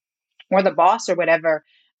teacher, or the boss or whatever,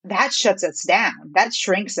 that shuts us down. That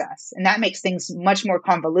shrinks us. And that makes things much more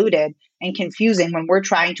convoluted and confusing when we're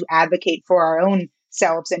trying to advocate for our own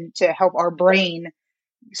selves and to help our brain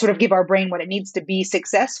sort of give our brain what it needs to be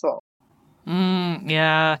successful.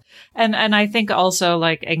 Yeah. And I think also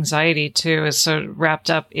like anxiety too is so wrapped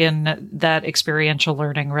up in that experiential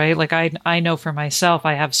learning, right? Like I know for myself,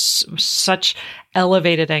 I have such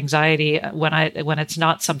elevated anxiety when it's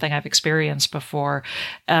not something I've experienced before.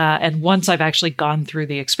 And once I've actually gone through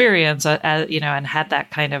the experience, and had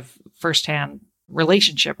that kind of firsthand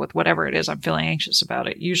relationship with whatever it is I'm feeling anxious about,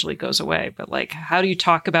 it usually goes away. But like, how do you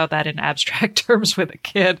talk about that in abstract terms with a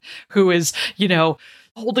kid who is,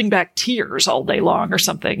 holding back tears all day long or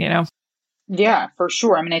something, Yeah, for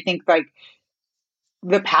sure. I mean, I think like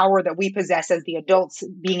the power that we possess as the adults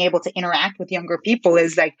being able to interact with younger people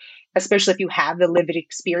is like, especially if you have the lived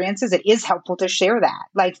experiences, it is helpful to share that.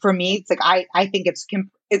 Like for me, it's like, I think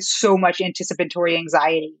it's so much anticipatory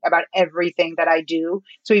anxiety about everything that I do.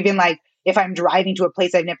 So even like, if I'm driving to a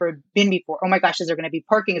place I've never been before, oh my gosh, is there going to be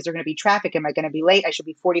parking? Is there going to be traffic? Am I going to be late? I should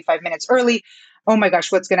be 45 minutes early. Oh my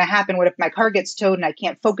gosh, what's going to happen? What if my car gets towed and I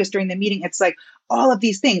can't focus during the meeting? It's like all of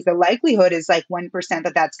these things. The likelihood is like 1%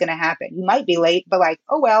 that that's going to happen. You might be late, but like,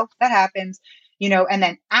 oh, well, that happens, and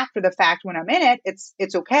then after the fact, when I'm in it,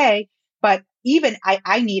 it's okay. But even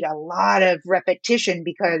I need a lot of repetition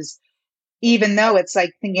because even though it's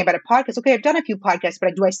like thinking about a podcast, okay, I've done a few podcasts,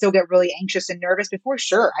 but do I still get really anxious and nervous before?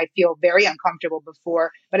 Sure. I feel very uncomfortable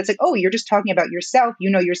before, but it's like, oh, you're just talking about yourself. You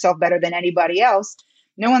know yourself better than anybody else.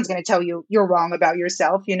 No one's going to tell you you're wrong about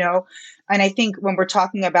yourself, And I think when we're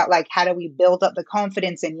talking about like, how do we build up the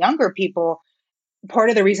confidence in younger people? Part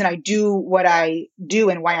of the reason I do what I do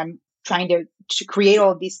and why I'm trying to create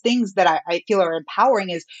all of these things that I feel are empowering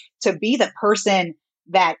is to be the person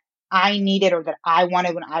that I needed or that I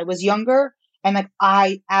wanted when I was younger. And like,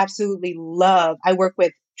 I work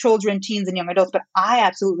with children, teens, and young adults, but I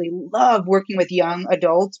absolutely love working with young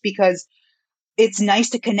adults because it's nice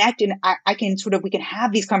to connect and we can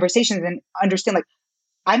have these conversations and understand like,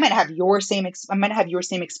 I might have your same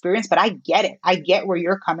experience, but I get it. I get where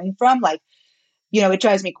you're coming from. Like, it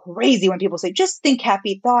drives me crazy when people say, just think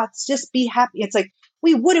happy thoughts, just be happy. It's like,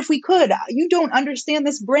 we would if we could. You don't understand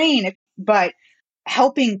this brain. But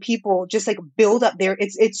helping people just like build up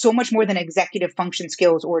it's so much more than executive function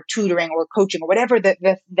skills or tutoring or coaching or whatever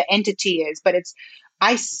the entity is. But it's,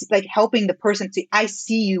 like helping the person see, I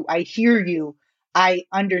see you, I hear you, I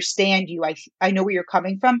understand you, I know where you're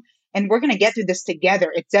coming from. And we're going to get through this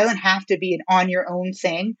together. It doesn't have to be an on your own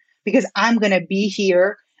thing because I'm going to be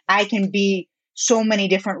here. I can be so many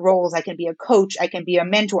different roles. I can be a coach. I can be a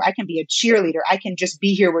mentor. I can be a cheerleader. I can just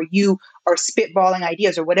be here where you are spitballing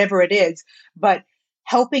ideas or whatever it is. But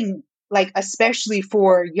helping, like, especially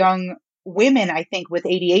for young women, I think with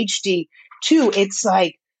ADHD too, it's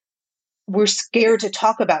like we're scared to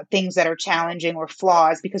talk about things that are challenging or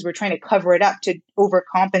flaws because we're trying to cover it up to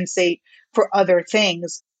overcompensate for other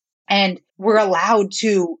things. And we're allowed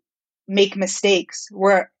to make mistakes.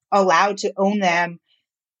 We're allowed to own them.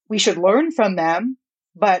 We should learn from them,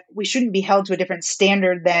 but we shouldn't be held to a different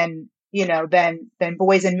standard than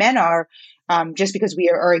boys and men are, just because we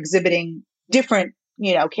are exhibiting different,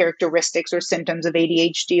 characteristics or symptoms of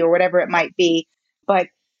ADHD or whatever it might be. But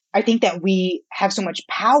I think that we have so much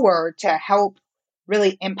power to help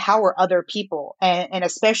really empower other people. And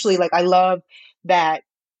especially like, I love that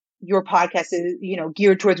your podcast is,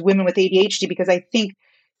 geared towards women with ADHD, because I think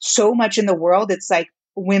so much in the world, it's like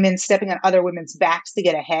women stepping on other women's backs to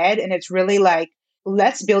get ahead. And it's really like,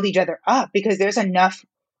 let's build each other up because there's enough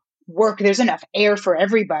work. There's enough air for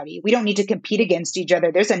everybody. We don't need to compete against each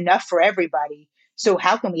other. There's enough for everybody. So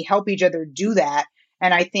how can we help each other do that?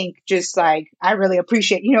 And I think just like, I really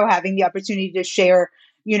appreciate, having the opportunity to share,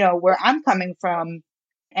 where I'm coming from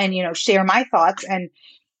and, share my thoughts. And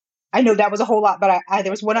I know that was a whole lot, but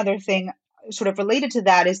there was one other thing sort of related to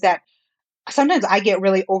that, is that sometimes I get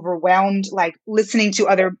really overwhelmed, like listening to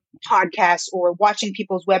other podcasts or watching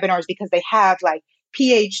people's webinars because they have like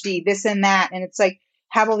PhD, this and that. And it's like,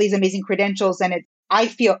 have all these amazing credentials. And I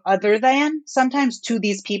feel other than sometimes to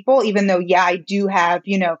these people, even though, yeah, I do have,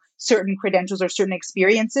 certain credentials or certain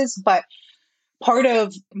experiences. But part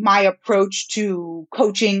of my approach to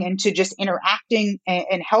coaching and to just interacting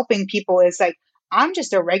and helping people is like, I'm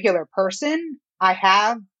just a regular person. I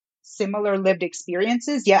have similar lived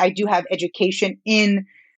experiences. Yeah, I do have education in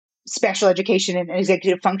special education and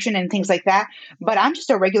executive function and things like that, but I'm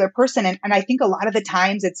just a regular person. And I think a lot of the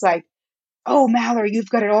times it's like, oh, Mallory,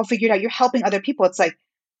 you've got it all figured out. You're helping other people. It's like,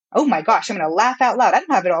 oh my gosh, I'm going to laugh out loud. I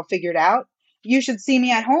don't have it all figured out. You should see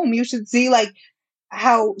me at home. You should see like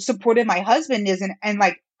how supportive my husband is and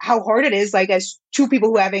like how hard it is, like as two people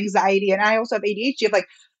who have anxiety and I also have ADHD, of like,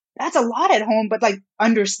 that's a lot at home, but like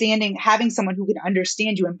understanding, having someone who can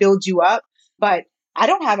understand you and build you up. But I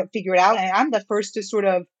don't have it figured out. And I'm the first to sort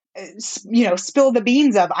of, spill the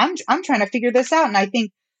beans of, I'm trying to figure this out. And I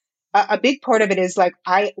think a big part of it is like,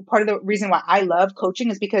 part of the reason why I love coaching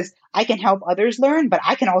is because I can help others learn, but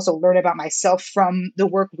I can also learn about myself from the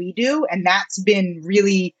work we do. And that's been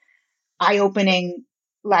really eye-opening,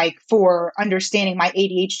 like for understanding my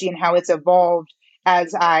ADHD and how it's evolved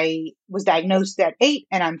as I was diagnosed at 8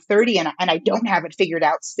 and I'm 30 and I don't have it figured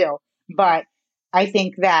out still. But I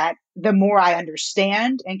think that the more I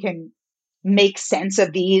understand and can make sense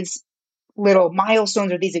of these little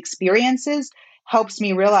milestones or these experiences, helps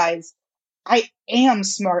me realize I am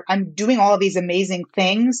smart. I'm doing all of these amazing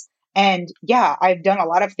things. And yeah, I've done a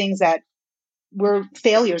lot of things that were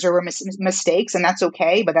failures or were mistakes, and that's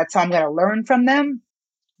okay, but that's how I'm going to learn from them.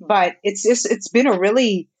 But it's been a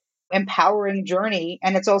really empowering journey.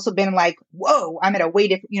 And it's also been like, whoa, I'm at a way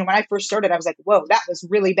different, when I first started, I was like, whoa, that was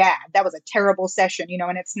really bad. That was a terrible session,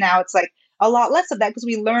 and it's like a lot less of that because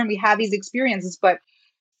we have these experiences, but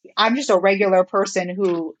I'm just a regular person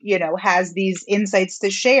who, has these insights to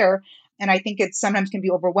share. And I think it sometimes can be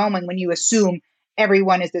overwhelming when you assume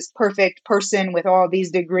everyone is this perfect person with all these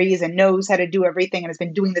degrees and knows how to do everything and has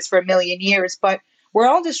been doing this for a million years. But we're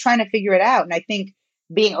all just trying to figure it out. And I think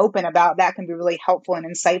being open about that can be really helpful and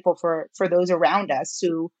insightful for those around us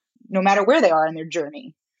who, no matter where they are in their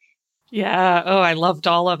journey. Yeah. Oh, I loved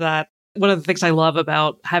all of that. One of the things I love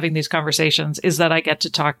about having these conversations is that I get to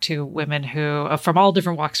talk to women who are from all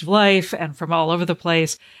different walks of life and from all over the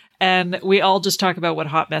place. And we all just talk about what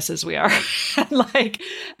hot messes we are.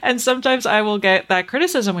 And sometimes I will get that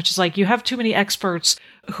criticism, which is like, you have too many experts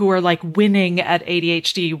who are like winning at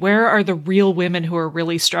ADHD. Where are the real women who are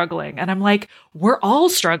really struggling? And I'm like, we're all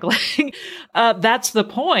struggling. That's the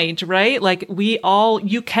point, right? Like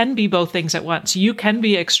you can be both things at once. You can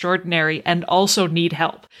be extraordinary and also need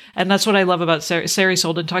help. And that's what I love about Sari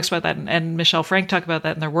Solden talks about that. And Michelle Frank talk about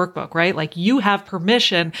that in their workbook, right? Like you have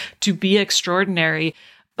permission to be extraordinary,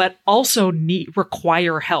 but also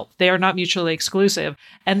require help. They are not mutually exclusive.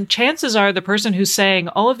 And chances are the person who's saying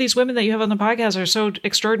all of these women that you have on the podcast are so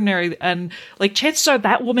extraordinary, and like chances are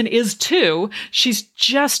that woman is too. She's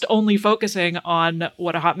just only focusing on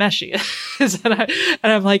what a hot mess she is. and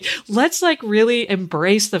I'm like, let's like really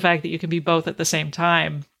embrace the fact that you can be both at the same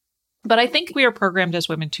time. But I think we are programmed as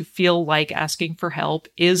women to feel like asking for help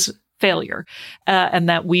is failure, and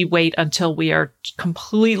that we wait until we are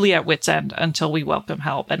completely at wit's end until we welcome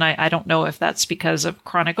help. And I don't know if that's because of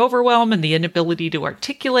chronic overwhelm and the inability to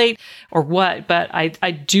articulate or what, but I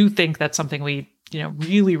do think that's something we,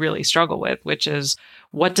 really, really struggle with, which is,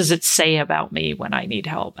 what does it say about me when I need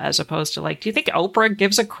help? As opposed to like, do you think Oprah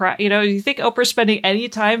gives a crap? Do you think Oprah's spending any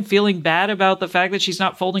time feeling bad about the fact that she's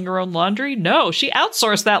not folding her own laundry? No, she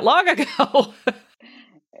outsourced that long ago.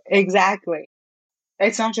 Exactly.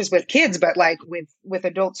 It's not just with kids, but like with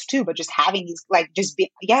adults too, but just having these, like,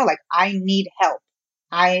 like I need help.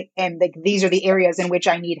 I am like, these are the areas in which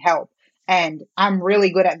I need help. And I'm really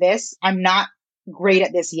good at this. I'm not great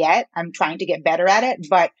at this yet. I'm trying to get better at it,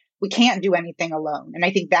 but we can't do anything alone. And I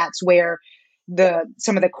think that's where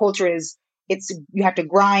some of the culture is. It's, you have to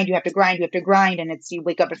grind, you have to grind, you have to grind. And it's, you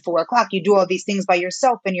wake up at 4:00, you do all these things by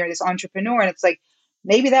yourself and you're this entrepreneur. And it's like,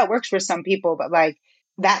 maybe that works for some people, but like,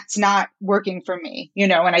 that's not working for me,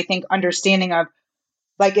 and I think understanding of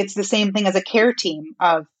like, it's the same thing as a care team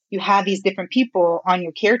of, you have these different people on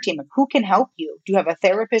your care team. Like, who can help you? Do you have a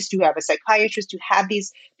therapist? Do you have a psychiatrist? Do you have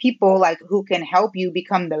these people like who can help you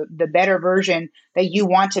become the better version that you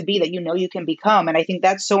want to be, that you know you can become? And I think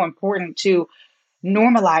that's so important to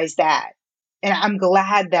normalize that. And I'm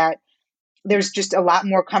glad that there's just a lot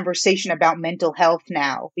more conversation about mental health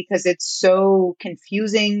now, because it's so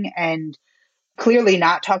confusing and clearly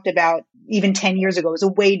not talked about. Even 10 years ago, it was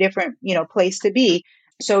a way different, place to be.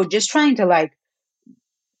 So just trying to like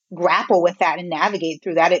grapple with that and navigate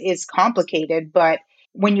through that, it is complicated. But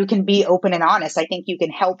when you can be open and honest, I think you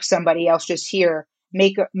can help somebody else just here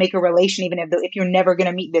make a relation, even if you're never going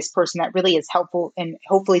to meet this person, that really is helpful. And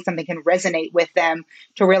hopefully something can resonate with them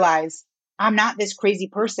to realize, I'm not this crazy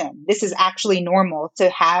person. This is actually normal to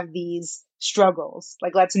have these struggles.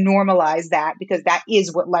 Like, let's normalize that, because that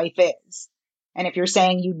is what life is. And if you're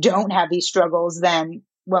saying you don't have these struggles, then,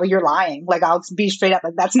 well, you're lying. Like, I'll be straight up,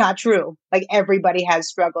 like, that's not true. Like, everybody has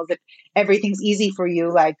struggles. If everything's easy for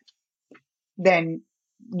you, like, then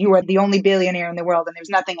you are the only billionaire in the world and there's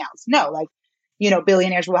nothing else. No, like,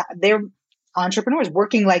 billionaires, they're entrepreneurs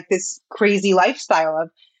working like this crazy lifestyle of,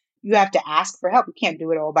 you have to ask for help. You can't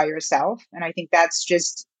do it all by yourself. And I think that's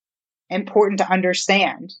just important to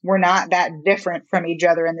understand. We're not that different from each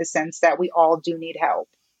other in the sense that we all do need help.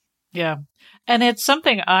 Yeah. And it's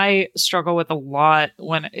something I struggle with a lot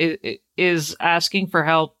when it is asking for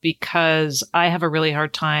help, because I have a really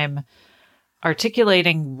hard time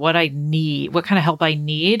articulating what I need, what kind of help I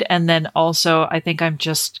need. And then also I think I'm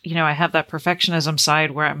just, I have that perfectionism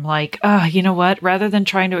side where I'm like, you know what, rather than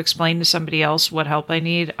trying to explain to somebody else what help I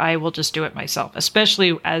need, I will just do it myself,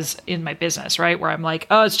 especially as in my business, right? Where I'm like,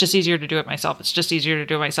 oh, it's just easier to do it myself. It's just easier to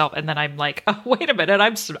do it myself. And then I'm like, oh, wait a minute,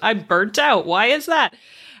 I'm burnt out. Why is that?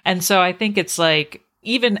 And so I think it's like,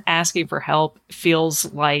 even asking for help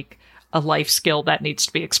feels like a life skill that needs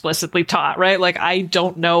to be explicitly taught, right? Like, I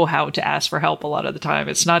don't know how to ask for help a lot of the time.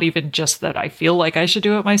 It's not even just that I feel like I should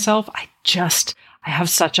do it myself. I have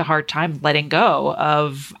such a hard time letting go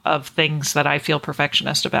of things that I feel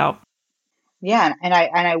perfectionist about. Yeah. And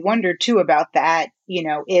I wonder too about that,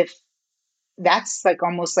 if that's like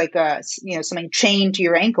almost like something chained to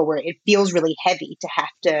your ankle, where it feels really heavy to have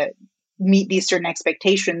to meet these certain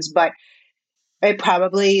expectations. But it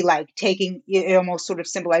probably like it almost sort of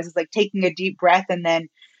symbolizes like taking a deep breath and then,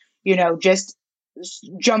 just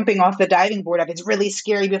jumping off the diving board. It's really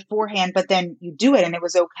scary beforehand, but then you do it and it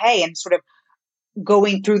was okay. And sort of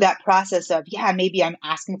going through that process of, yeah, maybe I'm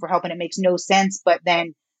asking for help and it makes no sense, but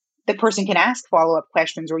then the person can ask follow-up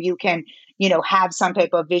questions, or you can, have some type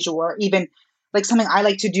of visual, or even like something I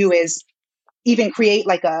like to do is even create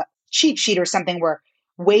like a cheat sheet or something, where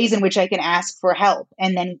ways in which I can ask for help,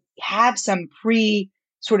 and then have some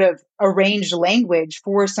sort of arranged language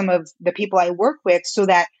for some of the people I work with, so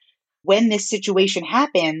that when this situation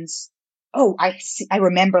happens, oh, I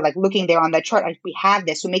remember like looking there on the chart, we have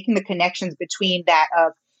this. So making the connections between that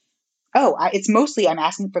of, it's mostly I'm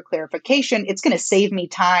asking for clarification. It's going to save me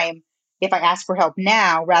time if I ask for help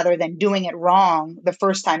now, rather than doing it wrong the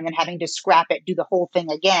first time and then having to scrap it, do the whole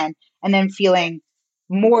thing again, and then feeling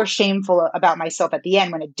more shameful about myself at the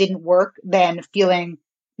end when it didn't work, than feeling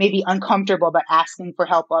maybe uncomfortable but asking for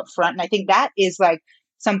help up front. And I think that is like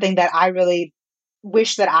something that I really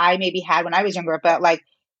wish that I maybe had when I was younger, about like,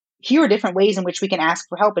 here are different ways in which we can ask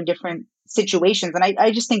for help in different situations. And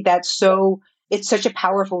I just think it's such a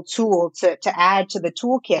powerful tool to add to the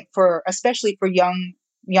toolkit, for especially for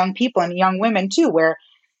young people and young women too, where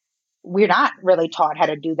we're not really taught how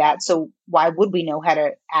to do that. So why would we know how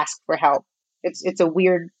to ask for help? It's a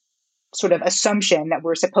weird sort of assumption that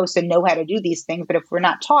we're supposed to know how to do these things, but if we're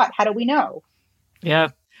not taught, how do we know? Yeah.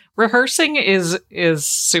 Rehearsing is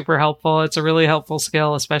super helpful. It's a really helpful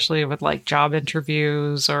skill, especially with like job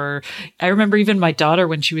interviews. Or I remember even my daughter,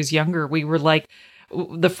 when she was younger, we were like,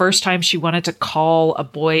 the first time she wanted to call a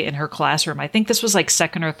boy in her classroom, I think this was like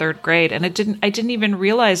second or third grade. And I didn't even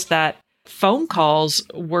realize that phone calls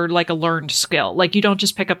were like a learned skill. Like, you don't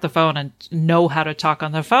just pick up the phone and know how to talk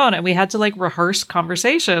on the phone. And we had to like rehearse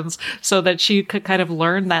conversations so that she could kind of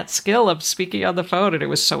learn that skill of speaking on the phone. And it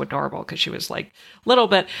was so adorable, because she was like little.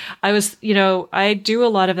 But I do a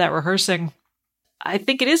lot of that rehearsing. I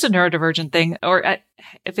think it is a neurodivergent thing, or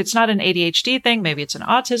if it's not an ADHD thing, maybe it's an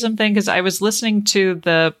autism thing. Because I was listening to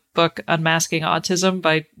the book Unmasking Autism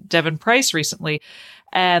by Devin Price recently,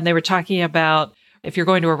 and they were talking about, if you're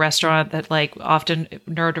going to a restaurant, that like often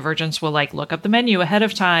neurodivergents will like look up the menu ahead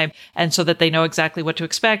of time, and so that they know exactly what to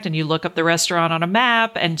expect. And you look up the restaurant on a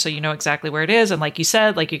map, and so you know exactly where it is. And like you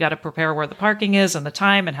said, like you got to prepare where the parking is and the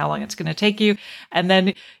time and how long it's going to take you. And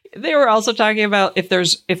then They were also talking about if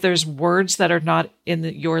there's words that are not in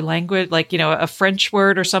your language, like, a French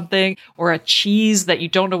word or something, or a cheese that you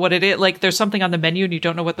don't know what it is. Like there's something on the menu and you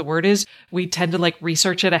don't know what the word is. We tend to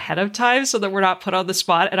research it ahead of time so that we're not put on the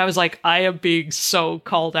spot. And I was like, I am being so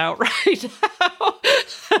called out right now.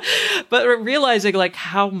 But realizing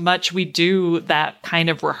how much we do that kind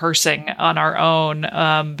of rehearsing on our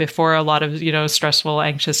own before a lot of, stressful,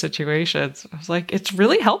 anxious situations. I was like, it's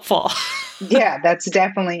really helpful. Yeah, that's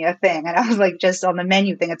definitely a thing. And I was like, just on the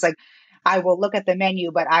menu thing, it's like, I will look at the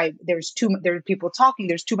menu, but there are people talking,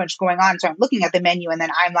 there's too much going on. So I'm looking at the menu and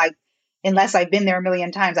then I'm like, unless I've been there a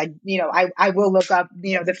million times, I will look up,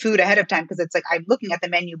 the food ahead of time because it's like, I'm looking at the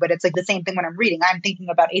menu, but it's like the same thing when I'm reading. I'm thinking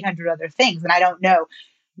about 800 other things and I don't know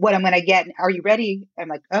what I'm going to get. Are you ready? I'm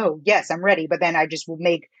like, oh yes, I'm ready. But then I just will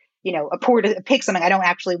make, pick something I don't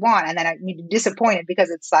actually want. And then I'm disappointed because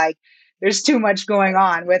it's like, there's too much going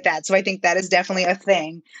on with that. So I think that is definitely a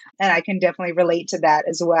thing. And I can definitely relate to that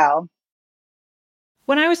as well.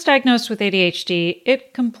 When I was diagnosed with ADHD,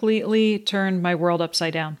 it completely turned my world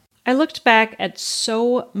upside down. I looked back at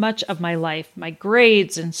so much of my life, my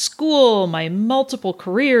grades in school, my multiple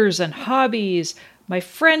careers and hobbies, my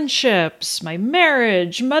friendships, my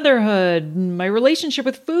marriage, motherhood, my relationship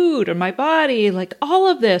with food and my body, all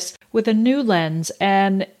of this with a new lens,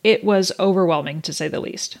 and it was overwhelming to say the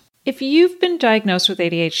least. If you've been diagnosed with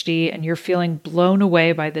ADHD and you're feeling blown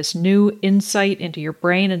away by this new insight into your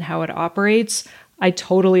brain and how it operates, I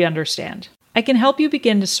totally understand. I can help you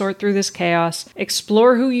begin to sort through this chaos,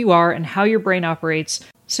 explore who you are and how your brain operates,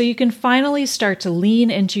 so you can finally start to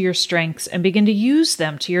lean into your strengths and begin to use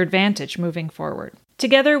them to your advantage moving forward.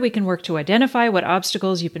 Together, we can work to identify what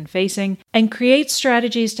obstacles you've been facing and create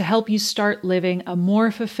strategies to help you start living a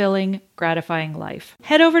more fulfilling, gratifying life.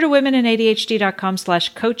 Head over to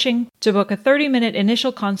womenandadhd.com/coaching to book a 30-minute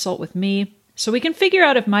initial consult with me so we can figure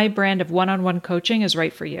out if my brand of one-on-one coaching is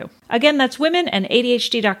right for you. Again, that's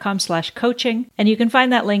womenandadhd.com/coaching, and you can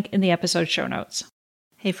find that link in the episode show notes.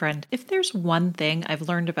 Hey friend, if there's one thing I've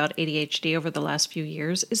learned about ADHD over the last few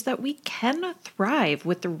years is that we can thrive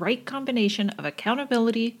with the right combination of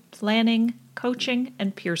accountability, planning, coaching,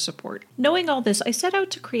 and peer support. Knowing all this, I set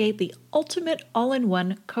out to create the ultimate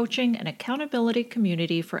all-in-one coaching and accountability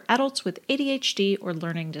community for adults with ADHD or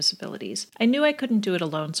learning disabilities. I knew I couldn't do it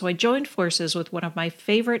alone, so I joined forces with one of my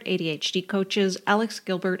favorite ADHD coaches, Alex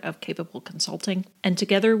Gilbert of Capable Consulting, and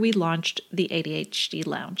together we launched the ADHD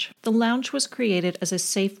Lounge. The Lounge was created as a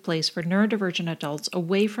safe place for neurodivergent adults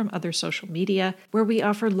away from other social media, where we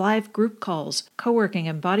offer live group calls, co-working,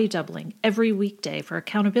 and body doubling every weekday for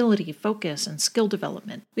accountability, focus, and skill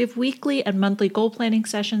development. We have weekly and monthly goal planning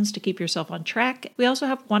sessions to keep yourself on track. We also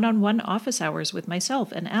have one-on-one office hours with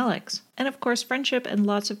myself and Alex. And of course, friendship and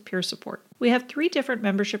lots of peer support. We have 3 different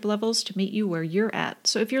membership levels to meet you where you're at.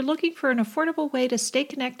 So if you're looking for an affordable way to stay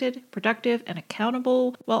connected, productive, and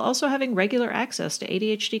accountable, while also having regular access to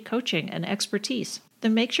ADHD coaching and expertise,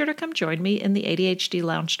 then make sure to come join me in the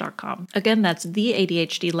ADHDlounge.com. Again, that's the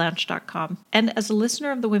ADHDlounge.com. And as a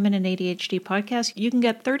listener of the Women in ADHD podcast, you can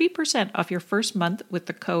get 30% off your first month with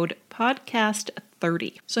the code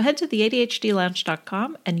PODCAST30. So head to the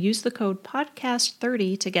ADHDlounge.com and use the code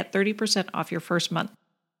PODCAST30 to get 30% off your first month.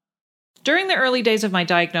 During the early days of my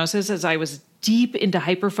diagnosis, as I was deep into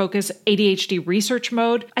hyperfocus ADHD research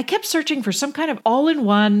mode, I kept searching for some kind of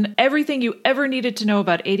all-in-one, everything you ever needed to know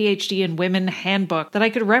about ADHD in women handbook that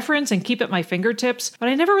I could reference and keep at my fingertips, but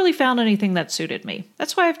I never really found anything that suited me.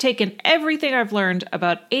 That's why I've taken everything I've learned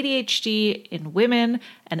about ADHD in women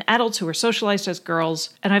and adults who are socialized as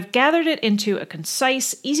girls, and I've gathered it into a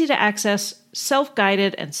concise, easy-to-access,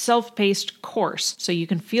 self-guided, and self-paced course so you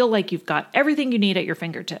can feel like you've got everything you need at your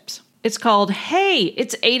fingertips. It's called Hey,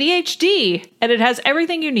 It's ADHD, and it has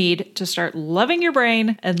everything you need to start loving your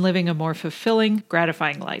brain and living a more fulfilling,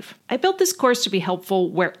 gratifying life. I built this course to be helpful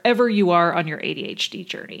wherever you are on your ADHD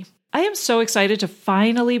journey. I am so excited to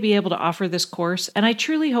finally be able to offer this course, and I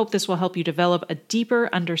truly hope this will help you develop a deeper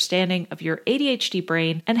understanding of your ADHD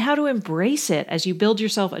brain and how to embrace it as you build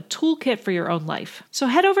yourself a toolkit for your own life. So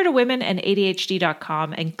head over to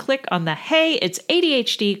womenandadhd.com and click on the Hey, It's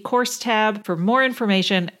ADHD course tab for more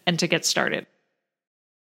information and to get started.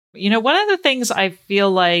 One of the things I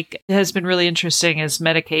feel like has been really interesting is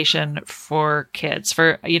medication for kids.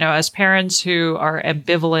 For, as parents who are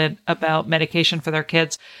ambivalent about medication for their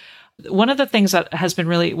kids, one of the things that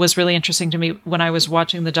was really interesting to me when I was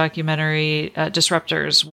watching the documentary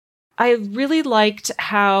Disruptors, I really liked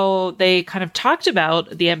how they kind of talked about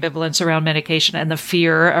the ambivalence around medication and the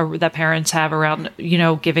fear that parents have around,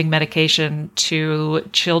 giving medication to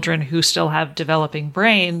children who still have developing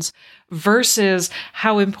brains versus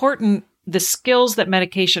how important the skills that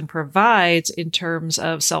medication provides in terms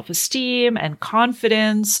of self-esteem and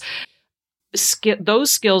confidence,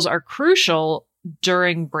 those skills are crucial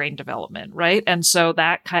during brain development, right? And so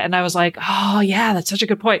and I was like, oh yeah, that's such a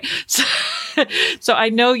good point. So I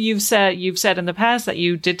know you've said in the past that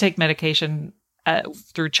you did take medication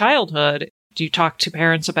through childhood. Do you talk to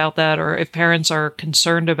parents about that? Or if parents are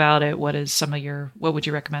concerned about it, what would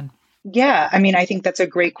you recommend? Yeah, I mean, I think that's a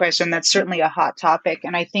great question. That's certainly a hot topic.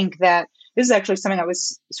 And I think that this is actually something I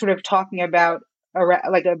was sort of talking about,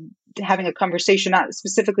 having a conversation, not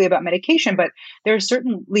specifically about medication, but there are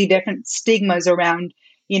certainly different stigmas around,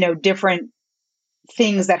 different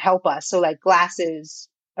things that help us. So like glasses,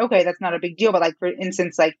 okay, that's not a big deal. But like, for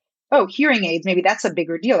instance, like, oh, hearing aids, maybe that's a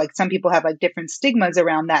bigger deal. Like some people have like different stigmas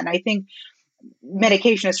around that. And I think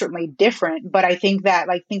medication is certainly different, but I think that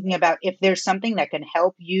like thinking about if there's something that can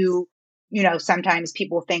help you, sometimes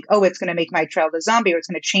people think, oh, it's going to make my child a zombie or it's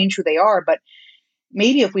going to change who they are. But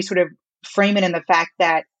maybe if we sort of frame it in the fact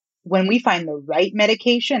that when we find the right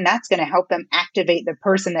medication, that's going to help them activate the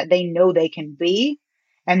person that they know they can be.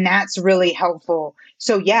 And that's really helpful.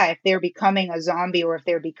 So yeah, if they're becoming a zombie or if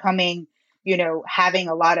they're becoming, having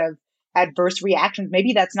a lot of adverse reactions,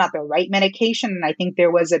 maybe that's not the right medication. And I think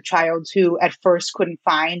there was a child who at first couldn't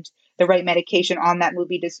find the right medication on that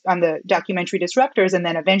movie, on the documentary Disruptors, and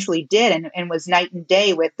then eventually did and was night and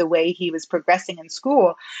day with the way he was progressing in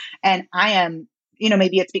school. And I am,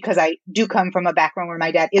 maybe it's because I do come from a background where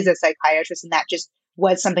my dad is a psychiatrist and that just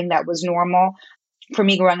was something that was normal for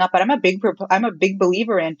me growing up. But I'm a big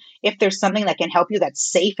believer in if there's something that can help you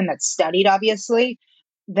that's safe and that's studied, obviously,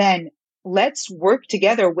 then let's work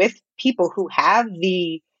together with people who have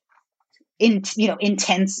the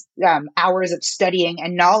intense hours of studying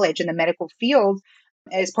and knowledge in the medical field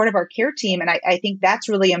as part of our care team. And I think that's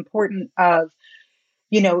really important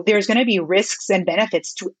there's going to be risks and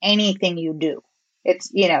benefits to anything you do.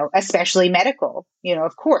 It's, especially medical,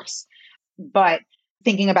 of course, but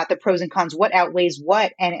thinking about the pros and cons, what outweighs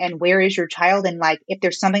what, and where is your child? And like, if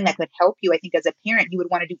there's something that could help you, I think as a parent, you would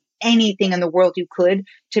want to do anything in the world you could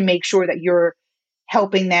to make sure that you're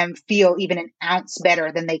helping them feel even an ounce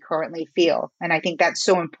better than they currently feel. And I think that's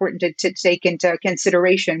so important to take into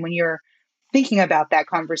consideration when you're thinking about that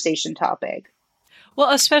conversation topic.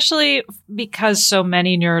 Well, especially because so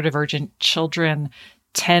many neurodivergent children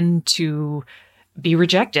tend to be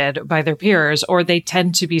rejected by their peers, or they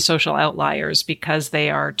tend to be social outliers because they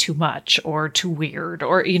are too much or too weird,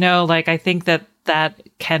 or, I think that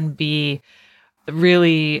can be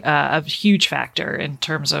really a huge factor in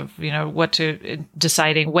terms of, what to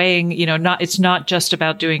deciding, weighing, it's not just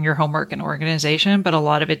about doing your homework and organization, but a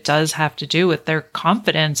lot of it does have to do with their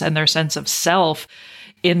confidence and their sense of self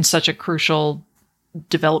in such a crucial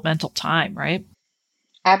developmental time, right?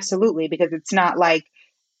 Absolutely. Because it's not like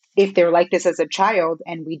if they're like this as a child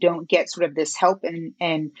and we don't get sort of this help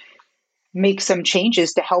and make some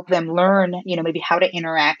changes to help them learn, maybe how to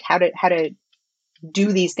interact, how to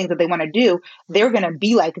do these things that they want to do, they're going to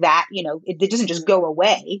be like that. It doesn't just go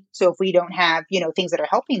away. So if we don't have, things that are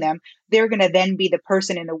helping them, they're going to then be the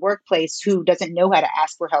person in the workplace who doesn't know how to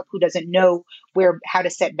ask for help, who doesn't know how to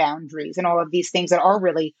set boundaries and all of these things that are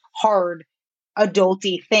really hard,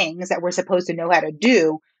 adulty things that we're supposed to know how to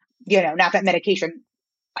do. Not that medication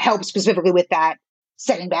helps specifically with that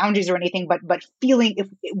setting boundaries or anything, but feeling,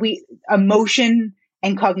 emotion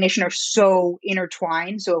and cognition are so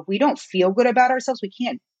intertwined. So if we don't feel good about ourselves, we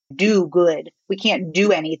can't do good. We can't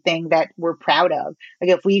do anything that we're proud of. Like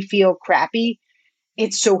if we feel crappy,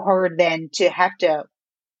 it's so hard then to have to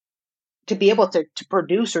be able to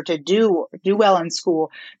produce or to do well in school.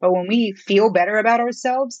 But when we feel better about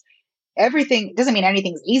ourselves, everything doesn't mean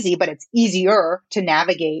anything's easy, but it's easier to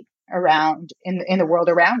navigate around in the world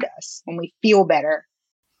around us when we feel better.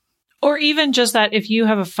 Or even just that if you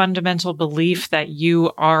have a fundamental belief that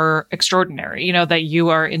you are extraordinary, that you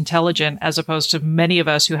are intelligent, as opposed to many of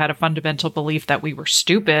us who had a fundamental belief that we were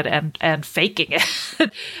stupid and faking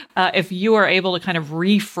it. If you are able to kind of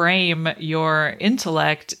reframe your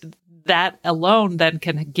intellect, that alone then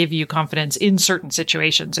can give you confidence in certain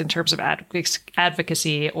situations in terms of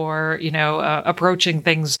advocacy or, approaching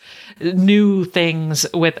new things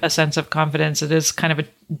with a sense of confidence. It is kind of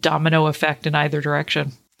a domino effect in either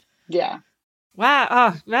direction. Yeah. Wow.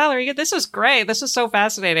 Oh, Valerie, this is great. This is so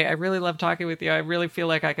fascinating. I really love talking with you. I really feel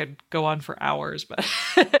like I could go on for hours, but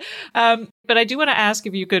but I do want to ask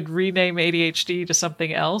if you could rename ADHD to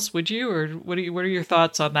something else. Would you, or what are your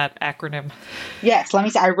thoughts on that acronym? Yes. Let me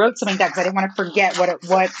say, I wrote something down because I didn't want to forget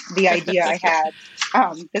what the idea I had,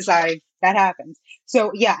 because that happens.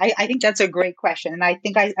 So yeah, I think that's a great question. And I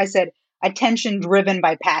think I said attention driven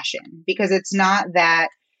by passion, because it's not that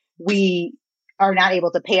we are not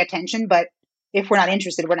able to pay attention. But if we're not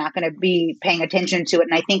interested, we're not going to be paying attention to it.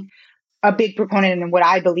 And I think a big proponent in what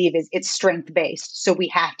I believe is it's strength based. So we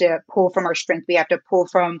have to pull from our strength. We have to pull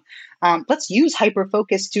from, let's use hyper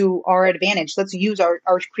focus to our advantage. Let's use our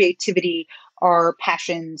creativity, our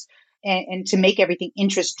passions, and to make everything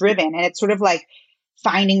interest driven. And it's sort of like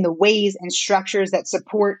finding the ways and structures that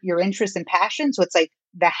support your interest and passion. So it's like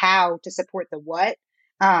the how to support the what,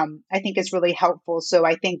 I think is really helpful. So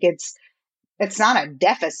I think it's not a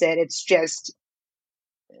deficit. It's just,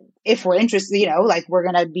 if we're interested, like we're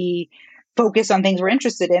going to be focused on things we're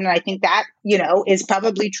interested in. And I think that, is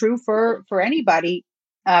probably true for anybody,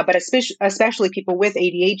 but especially people with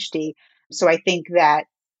ADHD. So I think that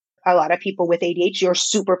a lot of people with ADHD are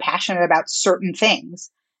super passionate about certain things.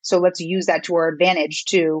 So let's use that to our advantage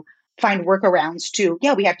to find workarounds to,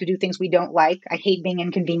 we have to do things we don't like. I hate being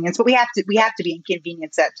inconvenienced, but we have to be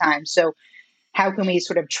inconvenienced at times. So how can we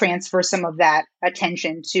sort of transfer some of that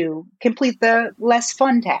attention to complete the less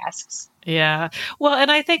fun tasks? Yeah. Well,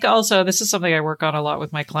 and I think also this is something I work on a lot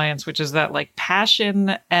with my clients, which is that like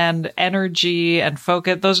passion and energy and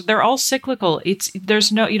focus, they're all cyclical.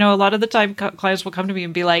 There's no, a lot of the time clients will come to me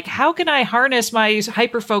and be like, how can I harness my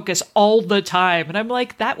hyper focus all the time? And I'm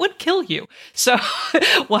like, that would kill you. So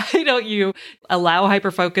why don't you allow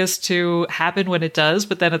hyper focus to happen when it does,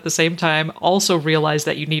 but then at the same time also realize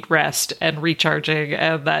that you need rest and recharging,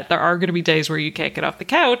 and that there are going to be days where you can't get off the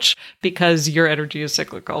couch because your energy is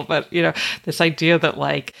cyclical. But, this idea that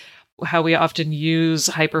like how we often use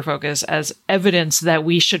hyperfocus as evidence that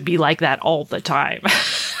we should be like that all the time.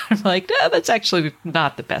 I'm like, no, that's actually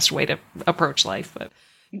not the best way to approach life. But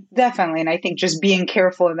definitely. And I think just being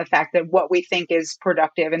careful in the fact that what we think is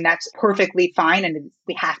productive, and that's perfectly fine. And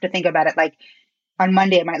we have to think about it like on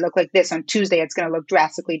Monday, it might look like this. On Tuesday, it's going to look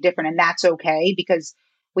drastically different. And that's okay, because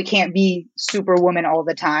we can't be superwoman all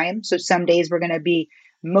the time. So some days we're going to be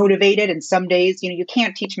motivated, and some days, you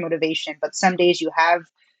can't teach motivation, but some days you have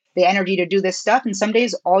the energy to do this stuff. And some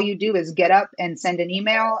days all you do is get up and send an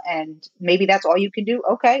email, and maybe that's all you can do.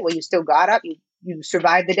 Okay, well, you still got up, you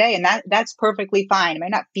survived the day, and that's perfectly fine. It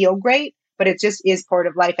might not feel great, but it just is part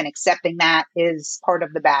of life, and accepting that is part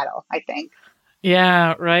of the battle, I think.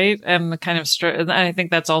 Yeah, right. And the kind of I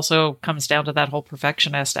think that's also comes down to that whole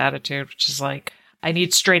perfectionist attitude, which is like, I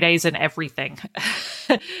need straight A's in everything.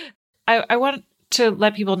 I want to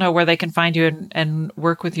let people know where they can find you and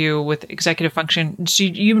work with you with executive function. So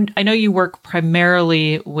I know you work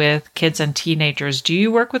primarily with kids and teenagers. Do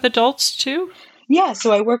you work with adults too? Yeah,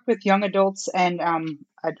 so I work with young adults and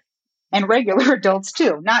regular adults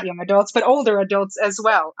too. Not young adults, but older adults as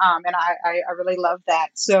well. And I really love that.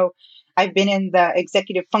 So I've been in the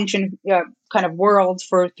executive function kind of world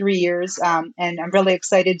for 3 years, and I'm really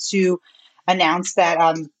excited to announce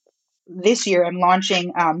that this year I'm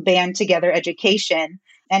launching Band Together Education,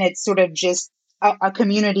 and it's sort of just a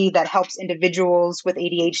community that helps individuals with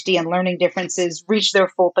ADHD and learning differences reach their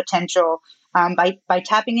full potential by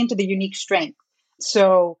tapping into the unique strength.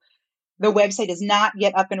 So the website is not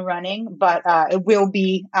yet up and running, but it will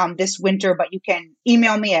be this winter. But you can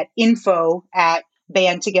email me at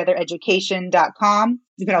info@bandtogethereducation.com.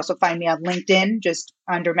 You can also find me on LinkedIn, just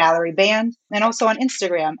under Mallory Band, and also on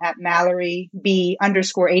Instagram at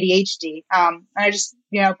MalloryB_ADHD. And I just,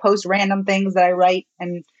 post random things that I write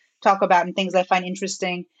and talk about and things I find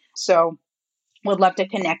interesting. So would love to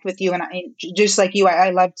connect with you. And just like you,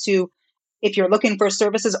 I love to, if you're looking for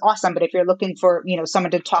services, awesome. But if you're looking for,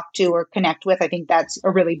 someone to talk to or connect with, I think that's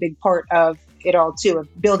a really big part of it all too, of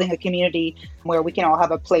building a community where we can all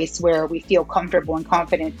have a place where we feel comfortable and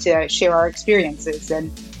confident to share our experiences.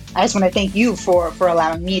 And I just want to thank you for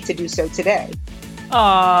allowing me to do so today.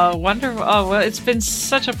 Oh, wonderful. Oh, well, it's been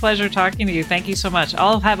such a pleasure talking to you. Thank you so much.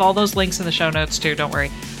 I'll have all those links in the show notes too. Don't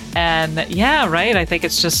worry. And yeah, right. I think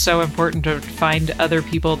it's just so important to find other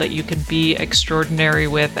people that you can be extraordinary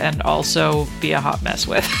with and also be a hot mess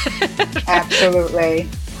with. Absolutely.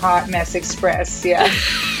 Hot mess express. Yeah.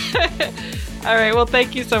 All right. Well,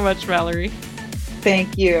 thank you so much, Mallory.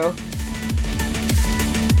 Thank you.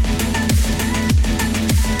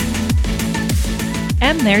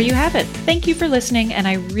 And there you have it. Thank you for listening, and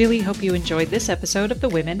I really hope you enjoyed this episode of the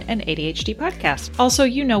Women and ADHD podcast. Also,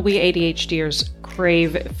 we ADHDers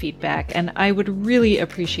crave feedback, and I would really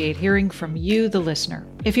appreciate hearing from you, the listener.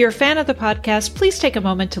 If you're a fan of the podcast, please take a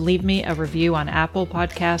moment to leave me a review on Apple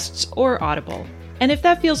Podcasts or Audible. And if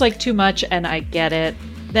that feels like too much, and I get it,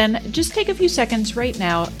 then just take a few seconds right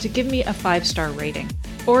now to give me a 5-star rating.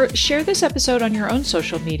 Or share this episode on your own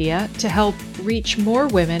social media to help reach more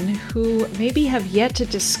women who maybe have yet to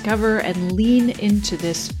discover and lean into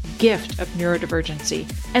this gift of neurodivergency,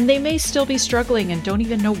 and they may still be struggling and don't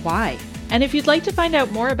even know why. And if you'd like to find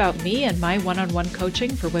out more about me and my one-on-one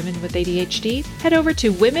coaching for women with ADHD, head over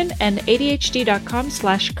to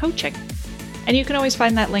womenandadhd.com/coaching. And you can always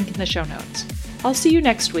find that link in the show notes. I'll see you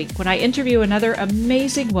next week when I interview another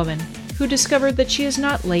amazing woman who discovered that she is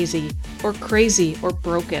not lazy or crazy or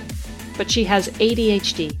broken, but she has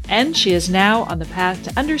ADHD, and she is now on the path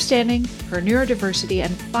to understanding her neurodiversity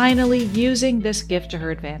and finally using this gift to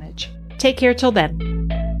her advantage. Take care till then.